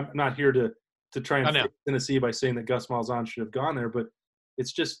 I'm not here to try and fix Tennessee by saying that Gus Malzahn should have gone there, but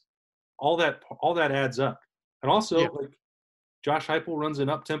it's just all that adds up. And also, like Josh Heupel runs an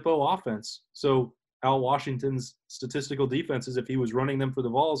up-tempo offense. So Al Washington's statistical defenses, if he was running them for the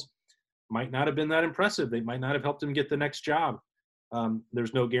Vols, might not have been that impressive. They might not have helped him get the next job.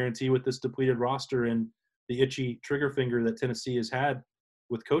 There's no guarantee with this depleted roster and the itchy trigger finger that Tennessee has had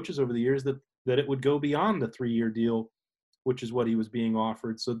with coaches over the years that it would go beyond the 3-year deal, which is what he was being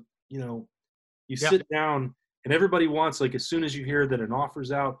offered. So, you sit down and everybody wants, like, as soon as you hear that an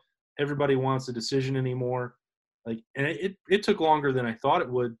offer's out, everybody wants a decision anymore. Like, and it took longer than I thought it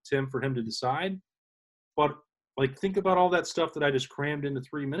would, Tim, for him to decide. But like, think about all that stuff that I just crammed into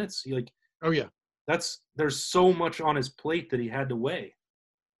 3 minutes. Like, oh yeah, there's so much on his plate that he had to weigh.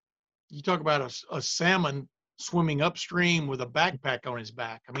 You talk about a salmon swimming upstream with a backpack on his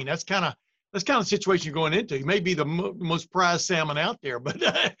back. I mean, that's kind of the situation you're going into. He may be the most prized salmon out there, but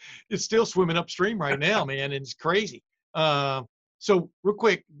it's still swimming upstream right now, man. And it's crazy. So real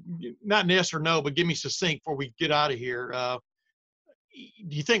quick, not an yes or no, but give me succinct before we get out of here.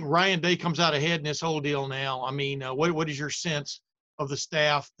 Do you think Ryan Day comes out ahead in this whole deal now? I mean, what is your sense of the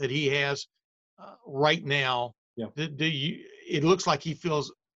staff that he has right now? Yeah. It looks like he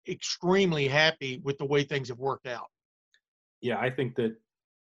feels extremely happy with the way things have worked out. Yeah, I think that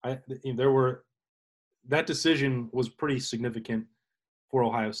that decision was pretty significant for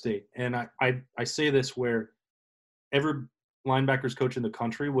Ohio State. And I say this where every linebackers coach in the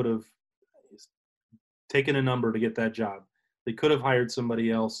country would have taken a number to get that job. They could have hired somebody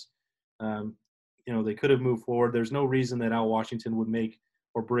else. They could have moved forward. There's no reason that Al Washington would make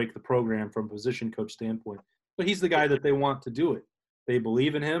or break the program from a position coach standpoint. But he's the guy that they want to do it. They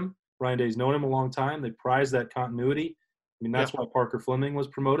believe in him. Ryan Day's known him a long time. They prize that continuity. I mean, that's why Parker Fleming was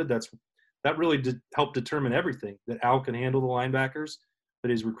promoted. That's that really helped determine everything, that Al can handle the linebackers, that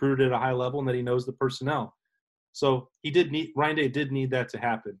he's recruited at a high level, and that he knows the personnel. So Ryan Day did need that to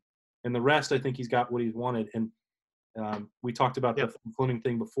happen. And the rest, I think he's got what he wanted. And we talked about the Fleming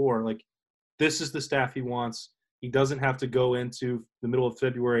thing before. Like, this is the staff he wants. He doesn't have to go into the middle of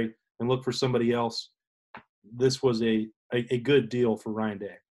February and look for somebody else. This was a good deal for Ryan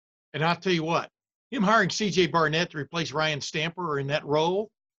Day. And I'll tell you what, him hiring C.J. Barnett to replace Ryan Stamper in that role,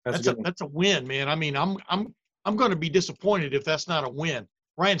 that's a win, man. I mean, I'm going to be disappointed if that's not a win.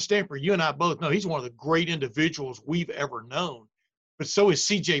 Ryan Stamper, you and I both know he's one of the great individuals we've ever known, but so is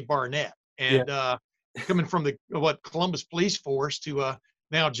C.J. Barnett. And coming from the Columbus Police Force to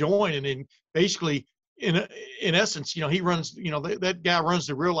now join, and then basically in essence, he runs, that guy runs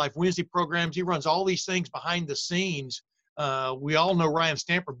the Real Life Wednesday programs. He runs all these things behind the scenes. We all know Ryan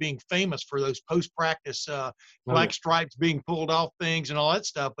Stamper being famous for those post-practice black stripes being pulled off things and all that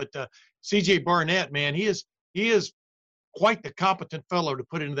stuff. But C.J. Barnett, man, he is quite the competent fellow to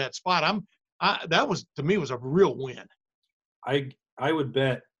put into that spot. That was, to me, was a real win. I would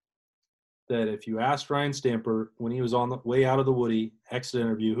bet that if you asked Ryan Stamper when he was on the way out of the Woody exit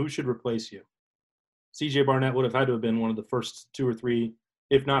interview, who should replace you, C.J. Barnett would have had to have been one of the first two or three,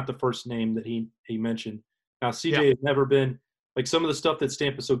 if not the first name that he mentioned. Now, C.J. has never been – like some of the stuff that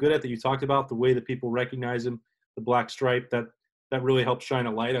Stamp is so good at that you talked about, the way that people recognize him, the black stripe, that really helped shine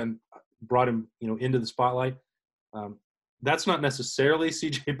a light on, brought him, into the spotlight. That's not necessarily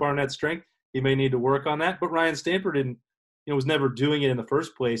C.J. Barnett's strength. He may need to work on that. But Ryan Stamper was never doing it in the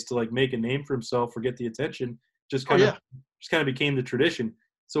first place to like make a name for himself or get the attention. Just kind of became the tradition.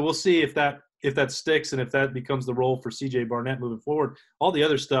 So we'll see if that sticks and if that becomes the role for C.J. Barnett moving forward. All the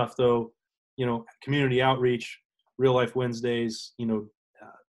other stuff, though, community outreach, Real Life Wednesdays,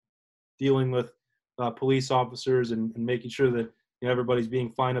 dealing with police officers and making sure that everybody's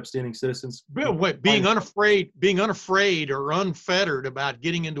being fine, upstanding citizens. Being unafraid or unfettered about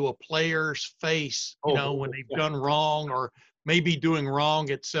getting into a player's face, when they've done wrong or maybe doing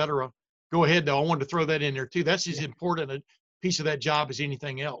wrong, etc. Go ahead, though. I wanted to throw that in there too. That's as important a piece of that job as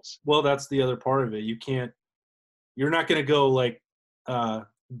anything else. Well, that's the other part of it. You're not going to go like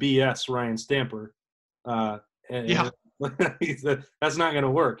BS Ryan Stamper. That's not going to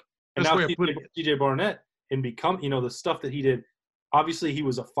work. And now CJ Barnett and become, the stuff that he did. Obviously, he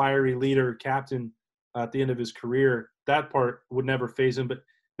was a fiery leader, captain at the end of his career. That part would never faze him. But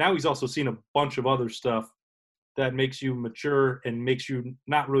now he's also seen a bunch of other stuff that makes you mature and makes you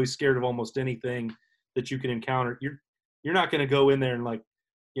not really scared of almost anything that you can encounter. You're not going to go in there and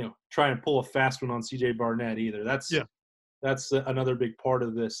try and pull a fast one on CJ Barnett either. That's another big part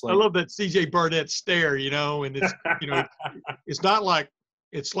of this. I love that CJ Barnett stare, and it's it's not like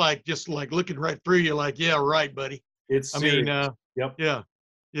it's like just like looking right through you, like, yeah, right, buddy. It's serious. Yep.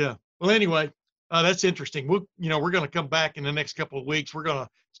 Yeah. Well, anyway, that's interesting. We're going to come back in the next couple of weeks. We're going to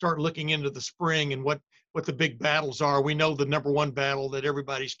start looking into the spring and what the big battles are. We know the number one battle that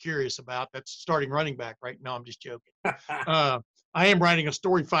everybody's curious about. That's starting running back, right? No, I'm just joking. I am writing a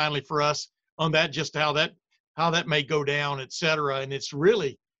story finally for us on that, just how that may go down, et cetera. And it's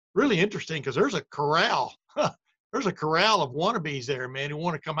really, really interesting because there's a corral. There's a corral of wannabes there, man, who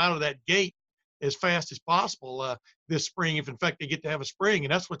want to come out of that gate as fast as possible this spring, if in fact they get to have a spring.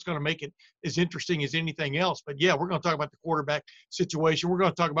 And that's what's going to make it as interesting as anything else. But yeah, we're going to talk about the quarterback situation. We're going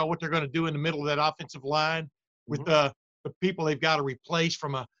to talk about what they're going to do in the middle of that offensive line with the people they've got to replace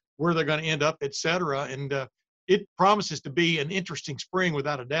from where they're going to end up, et cetera. And it promises to be an interesting spring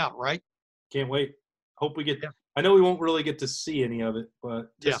without a doubt, right? Can't wait. Hope we get I know we won't really get to see any of it,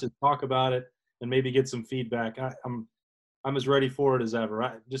 but just to talk about it and maybe get some feedback. I'm as ready for it as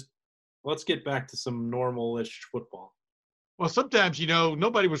ever. Let's get back to some normal-ish football. Well, sometimes,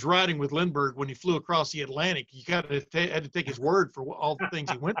 nobody was riding with Lindbergh when he flew across the Atlantic. You had to take his word for all the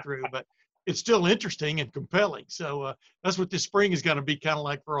things he went through, but it's still interesting and compelling. So that's what this spring is going to be kind of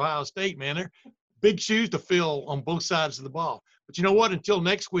like for Ohio State, man. They're big shoes to fill on both sides of the ball. But you know what? Until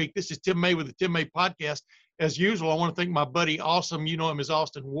next week, this is Tim May with the Tim May Podcast. As usual, I want to thank my buddy Awesome, you know him as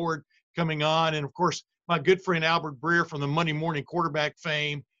Austin Ward, coming on. And, of course, my good friend Albert Breer from the Monday Morning Quarterback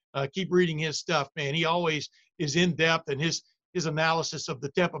fame. Keep reading his stuff, man. He always is in depth, and his analysis of the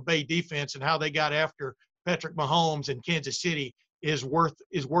Tampa Bay defense and how they got after Patrick Mahomes in Kansas City is worth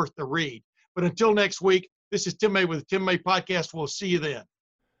the read. But until next week, this is Tim May with the Tim May Podcast. We'll see you then.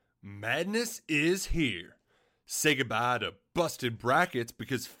 Madness is here. Say goodbye to busted brackets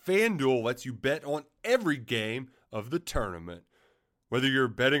because FanDuel lets you bet on every game of the tournament. Whether you're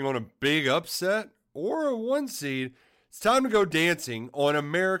betting on a big upset or a one seed, it's time to go dancing on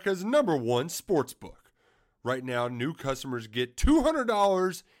America's #1 sportsbook. Right now, new customers get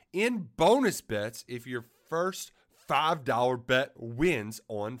 $200 in bonus bets if your first $5 bet wins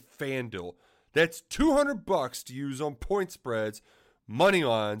on FanDuel. That's $200 to use on point spreads, money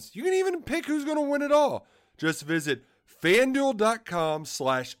lines. You can even pick who's going to win it all. Just visit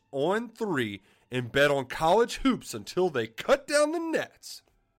FanDuel.com/on3 and bet on college hoops until they cut down the nets.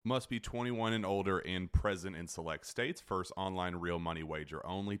 Must be 21 and older and present in select states. First online real money wager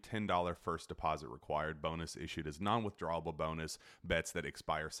only. $10 first deposit required. Bonus issued as non-withdrawable bonus. Bets that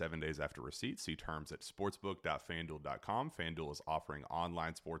expire 7 days after receipt. See terms at sportsbook.fanduel.com. FanDuel is offering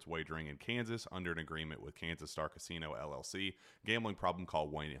online sports wagering in Kansas under an agreement with Kansas Star Casino LLC. Gambling problem? Call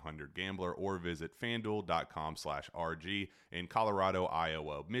 1-800-GAMBLER or visit fanduel.com/RG in Colorado,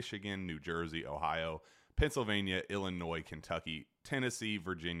 Iowa, Michigan, New Jersey, Ohio, Pennsylvania, Illinois, Kentucky, Tennessee,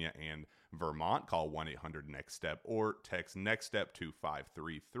 Virginia, and Vermont. Call 1-800-NEXT-STEP or text NEXT STEP to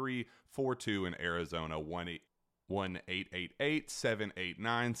 53342 in Arizona,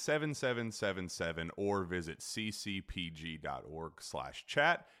 1-888-789-7777 or visit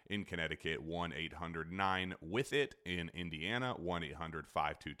ccpg.org/chat. In Connecticut, 1-800-9-WITH-IT. In Indiana,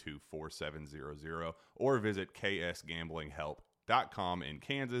 1-800-522-4700 or visit ksgamblinghelp.com. In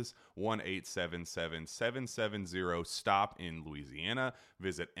Kansas, 1-877-770-STOP in Louisiana.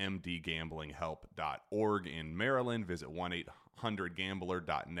 Visit mdgamblinghelp.org in Maryland. Visit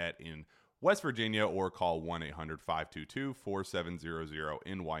 1-800-gambler.net in West Virginia or call 1-800-522-4700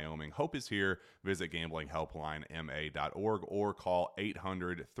 in Wyoming. Hope is here. Visit gamblinghelplinema.org or call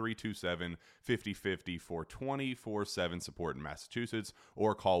 800-327-5050 for 24/7 support in Massachusetts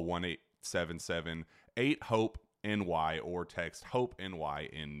or call 1-877-8-HOPE NY or text HOPE NY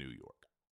in New York.